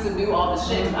refuse to do all this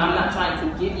shit. I'm not trying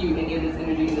to give you any of this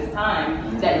energy and this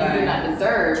time that you do not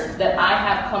deserve, that I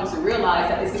have come to realize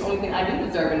that it's the only thing I do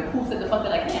deserve, and who said the fuck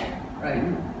that I can't? Right.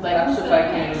 Like,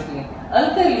 absolutely.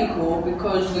 I'll tell you who,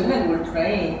 because women were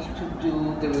trained to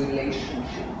do the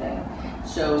relationship thing.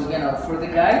 So, you know, for the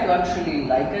guy to actually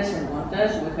like us and want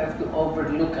us, we have to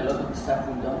overlook a lot of the stuff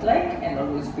we don't like and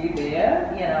always be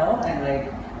there, you know, and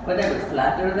like, whatever,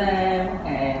 flatter them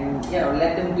and, you know,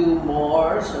 let them do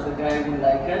more so the guy will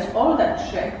like us, all that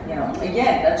shit, you know.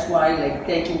 Again, that's why, like,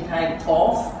 taking time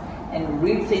off and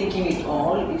rethinking it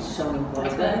all is so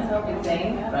important, I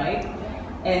think, right?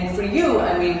 And for you,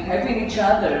 I mean, having each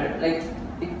other, like,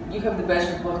 you have the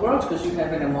best of both worlds because you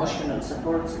have an emotional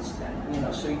support system, you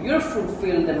know, so you're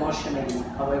fulfilled emotionally,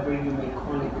 however you may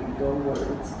call it in your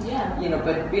words. Yeah. You know,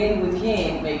 but being with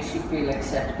him makes you feel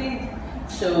accepted.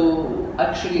 So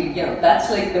actually, you know,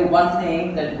 that's like the one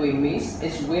thing that we miss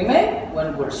as women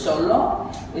when we're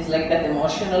solo, is like that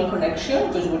emotional connection,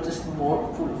 because we're just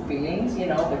more full of feelings, you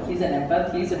know, but he's an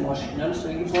empath, he's emotional, so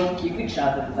you both give each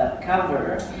other that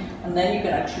cover, and then you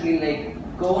can actually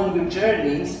like go on your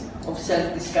journeys of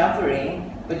self-discovery,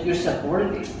 but you're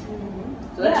supported.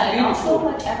 So that's beautiful. And also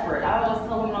like effort. I always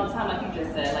tell women all the time, like you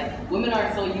just said, like women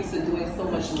are so used to doing so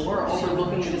much more,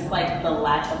 overlooking just like the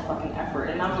lack of fucking effort.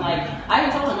 And I'm like, I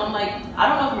even told him, I'm like, I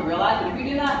don't know if you realize, but if you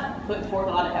did not put forth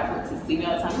a lot of effort to see me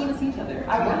all the time, we wouldn't see each other.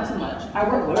 I work too much. I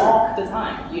work all the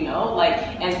time, you know? Like,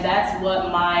 and that's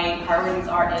what my priorities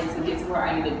are, and to get to where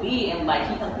I need to be. And like,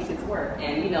 he helps me get to work,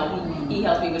 and you know, he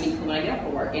helps me when I get up for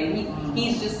work, and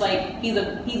he's just like, he's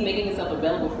making himself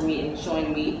available for me and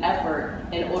showing me effort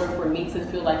in order for me to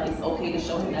feel like it's okay to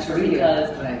show him effort, because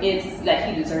it's that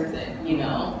he deserves it, you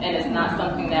know, and it's not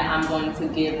something that I'm going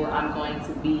to give, or I'm going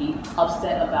to be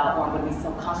upset about, or I'm going to be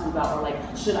self-conscious about, or like,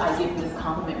 should I give him this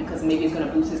compliment because maybe it's going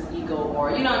to boost his ego,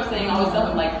 or, you know what I'm saying? I always tell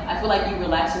him, like, I feel like you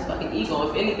relax your fucking ego.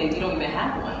 If anything, you don't even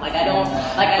have one. Like, I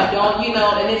don't, you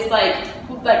know, and it's like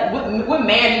what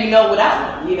man do you know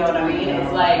without one? You know what I mean?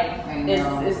 It's like,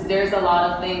 it's there's a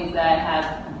lot of things that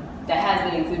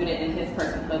has been exhibited in his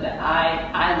personhood that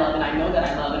I love, and I know that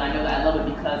I love, and I know that I love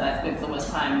it because I spent so much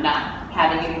time not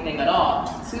having anything at all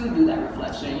to do that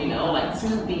reflection, you know, like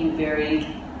to be very,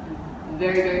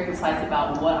 very, very precise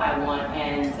about what I want,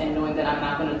 and knowing that I'm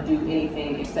not going to do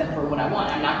anything except for what I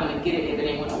want. I'm not going to get it if it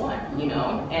ain't what I want, you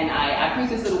know. And I preach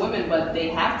this to the women, but they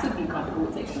have to be comfortable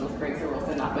with taking those breaks, or else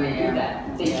they're not going to do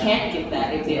that. They can't get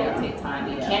that if they don't take time.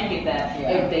 They can't get that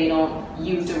if they don't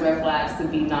use the red flags to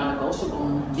be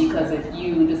non-negotiable. Because if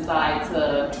you decide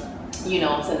to, you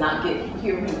know, to not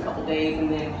hear him a couple days,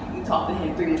 and then you talk to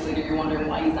him 3 months later, you're wondering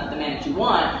why he's not the man that you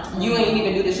want. You ain't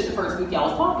even do this shit the first week y'all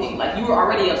was talking. Like, you were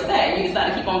already upset. You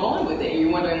decided to keep on going with it.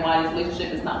 You're wondering why this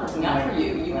relationship is not working out for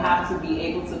you. You have to be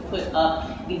able to put up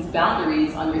these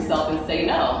boundaries on yourself and say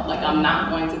no. Like, I'm not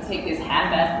going to take this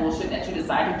half-ass bullshit that you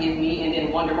decide to give me and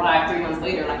then wonder why 3 months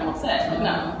later, like, I'm upset. Like,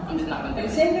 no, I'm just not going to do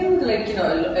it. Same thing with, like, you know,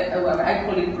 I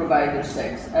call it provider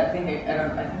sex. I think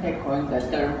I coined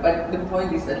that term. But the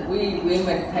point is that we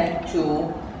women tend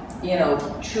to, you know,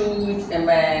 choose a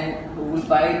man who will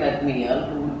buy that meal,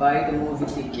 who will buy the movie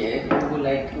ticket, who will,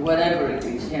 like, whatever it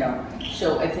is, you know.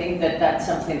 So I think that that's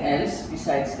something else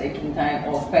besides taking time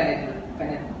off penetrative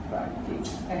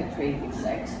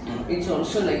sex. It's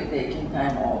also like taking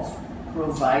time off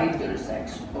provider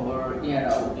sex, or, you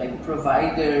know, like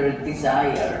provider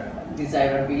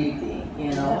desirability,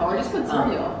 you know. Or just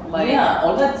material. Like, yeah,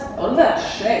 all that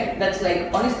shit. That's like,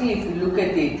 honestly, if you look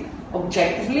at it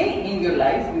objectively in your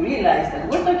life, you realize that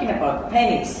we're talking about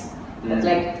pennies. That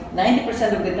like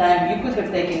 90% of the time you could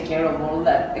have taken care of all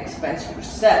that expense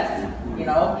yourself. You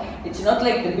know, it's not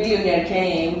like the billionaire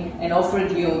came and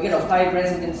offered you, you know, 5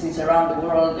 residencies around the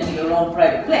world and your own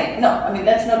private plane. No, I mean,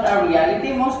 that's not our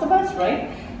reality, most of us,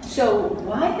 right? So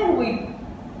why are we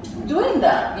doing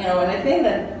that? You know, and I think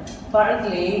that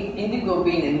partly Indigo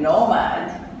being a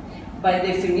nomad, by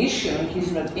definition,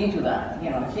 he's not into that.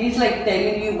 You know, he's like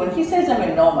telling you, when he says I'm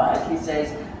a nomad, he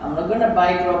says, I'm not gonna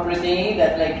buy property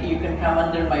that like you can come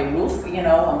under my roof, you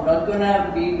know, I'm not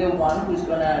gonna be the one who's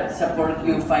gonna support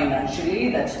you financially,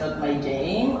 that's not my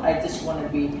game. I just wanna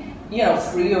be, you know,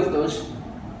 free of those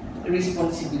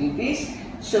responsibilities.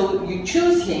 So you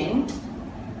choose him,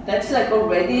 that's like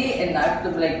already an act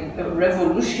of like a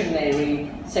revolutionary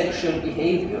sexual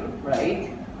behavior, right?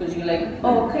 Because you're like,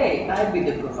 oh, okay, I'll be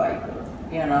the provider,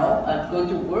 you know, I'll go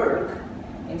to work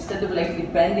instead of like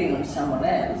depending on someone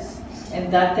else. And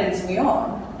that turns me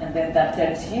on, and then that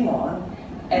turns him on.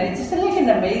 And it's just like an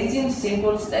amazing,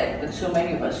 simple step that so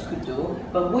many of us could do.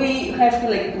 But we have to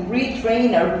like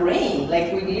retrain our brain.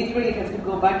 Like we literally have to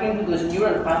go back into those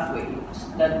neural pathways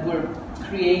that were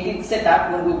created, set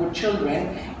up when we were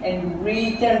children, and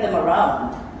return them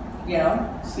around, you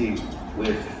know? See,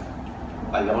 with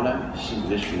Iona,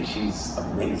 she's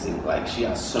amazing. Like, she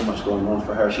has so much going on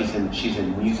for her. She's in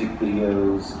music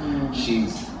videos.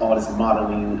 She's all this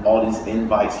modeling, all these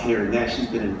invites here and there. She's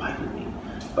been inviting me,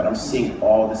 but I'm seeing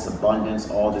all this abundance,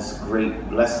 all this great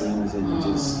blessings, and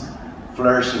just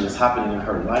flourishing is happening in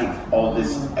her life. All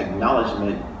this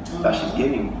acknowledgement that she's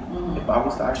getting. If I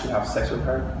was to actually have sex with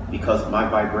her, because my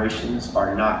vibrations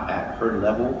are not at her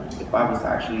level, if I was to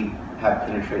actually have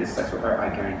penetrated sex with her, I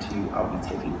guarantee you I'll be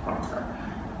taking from her.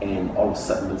 And all of a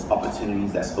sudden, those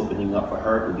opportunities that's opening up for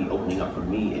her would be opening up for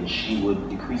me, and she would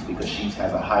decrease because she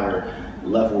has a higher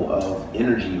level of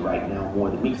energy right now,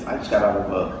 more than me. Because I just got out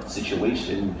of a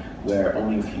situation where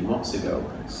only a few months ago,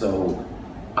 so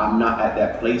I'm not at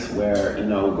that place where, you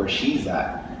know, where she's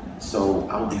at. So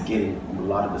I'll be getting a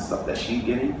lot of the stuff that she's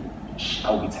getting,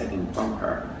 I'll be taking from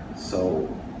her. So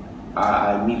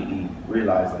I immediately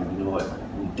realized, like, you know what,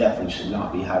 we definitely should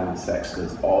not be having sex,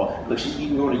 because look, she's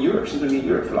even going to Europe. She's going to be in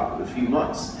Europe for like a few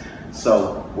months.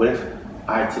 So what if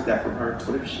I took that from her?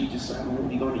 What if she just said, I'm going to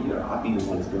be going to Europe? I'll be the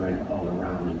one that's going all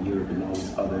around in Europe and all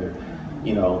these other,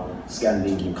 you know,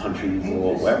 Scandinavian countries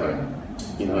or wherever.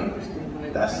 You know,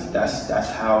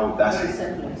 that's how.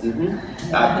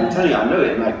 I'm telling you, I know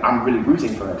it. And like, I'm really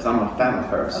rooting for her because I'm a fan of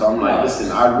her. So I'm like,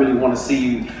 listen, I really want to see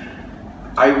you.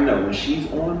 I know when she's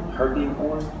on, her being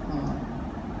on,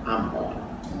 I'm on.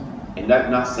 And that's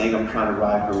not saying I'm trying to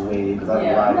ride her wave, because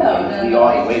I ride her wave. We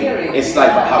all wave. It's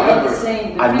like, however,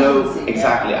 I know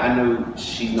exactly. I know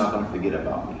she's not going to forget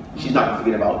about me. She's not going to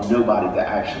forget about nobody that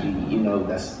actually, you know,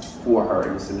 that's for her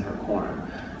and is in her corner.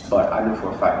 But I know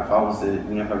for a fact, if I was to,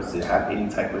 you know, if I was to have any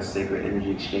type of sacred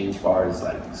energy exchange, as far as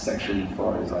like sexually, as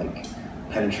far as like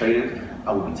penetrative,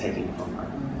 I would be taking it from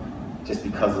her, just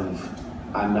because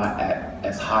of I'm not at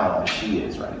as high as she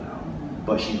is right now.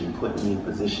 But she's been putting me in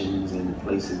positions and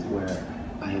places where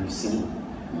I am seen,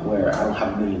 where I don't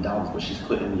have $1 million, but she's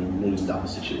putting me in $1 million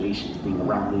situations, being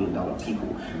around $1 million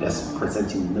people that's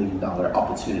presenting $1 million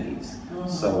opportunities.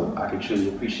 So I can truly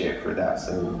appreciate her for that.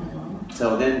 So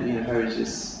then, you know, her is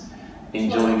just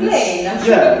enjoying this. I'm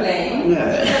sure you're playing.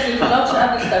 Yeah. There's lots of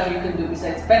other stuff you can do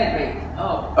besides penetrate.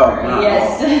 Oh, no.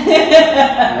 Yes.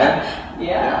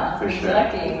 Yeah, for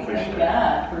exactly. sure. For Thank sure.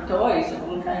 God, for toys of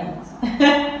all kinds.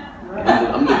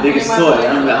 I'm the biggest toy.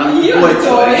 I'm the You're boy the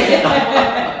toy.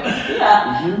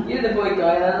 Yeah, you're the boy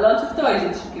toy. There are lots of toys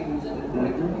that you can use with the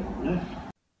boy toy.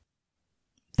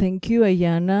 Thank you,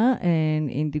 Ayana and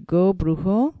Indigo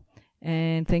Brujo.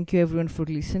 And thank you, everyone, for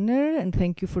listening. And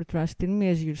thank you for trusting me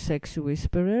as your sex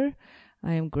whisperer.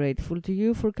 I am grateful to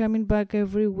you for coming back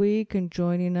every week and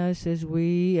joining us as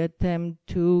we attempt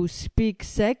to speak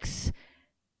sex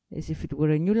as if it were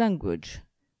a new language.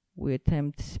 We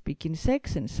attempt speaking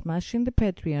sex and smashing the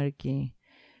patriarchy.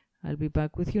 I'll be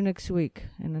back with you next week.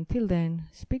 And until then,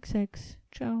 speak sex.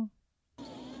 Ciao.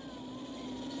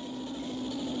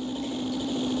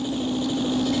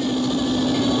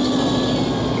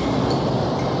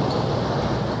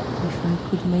 If I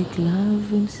could make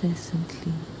love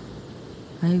incessantly,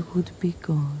 I would be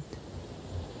God.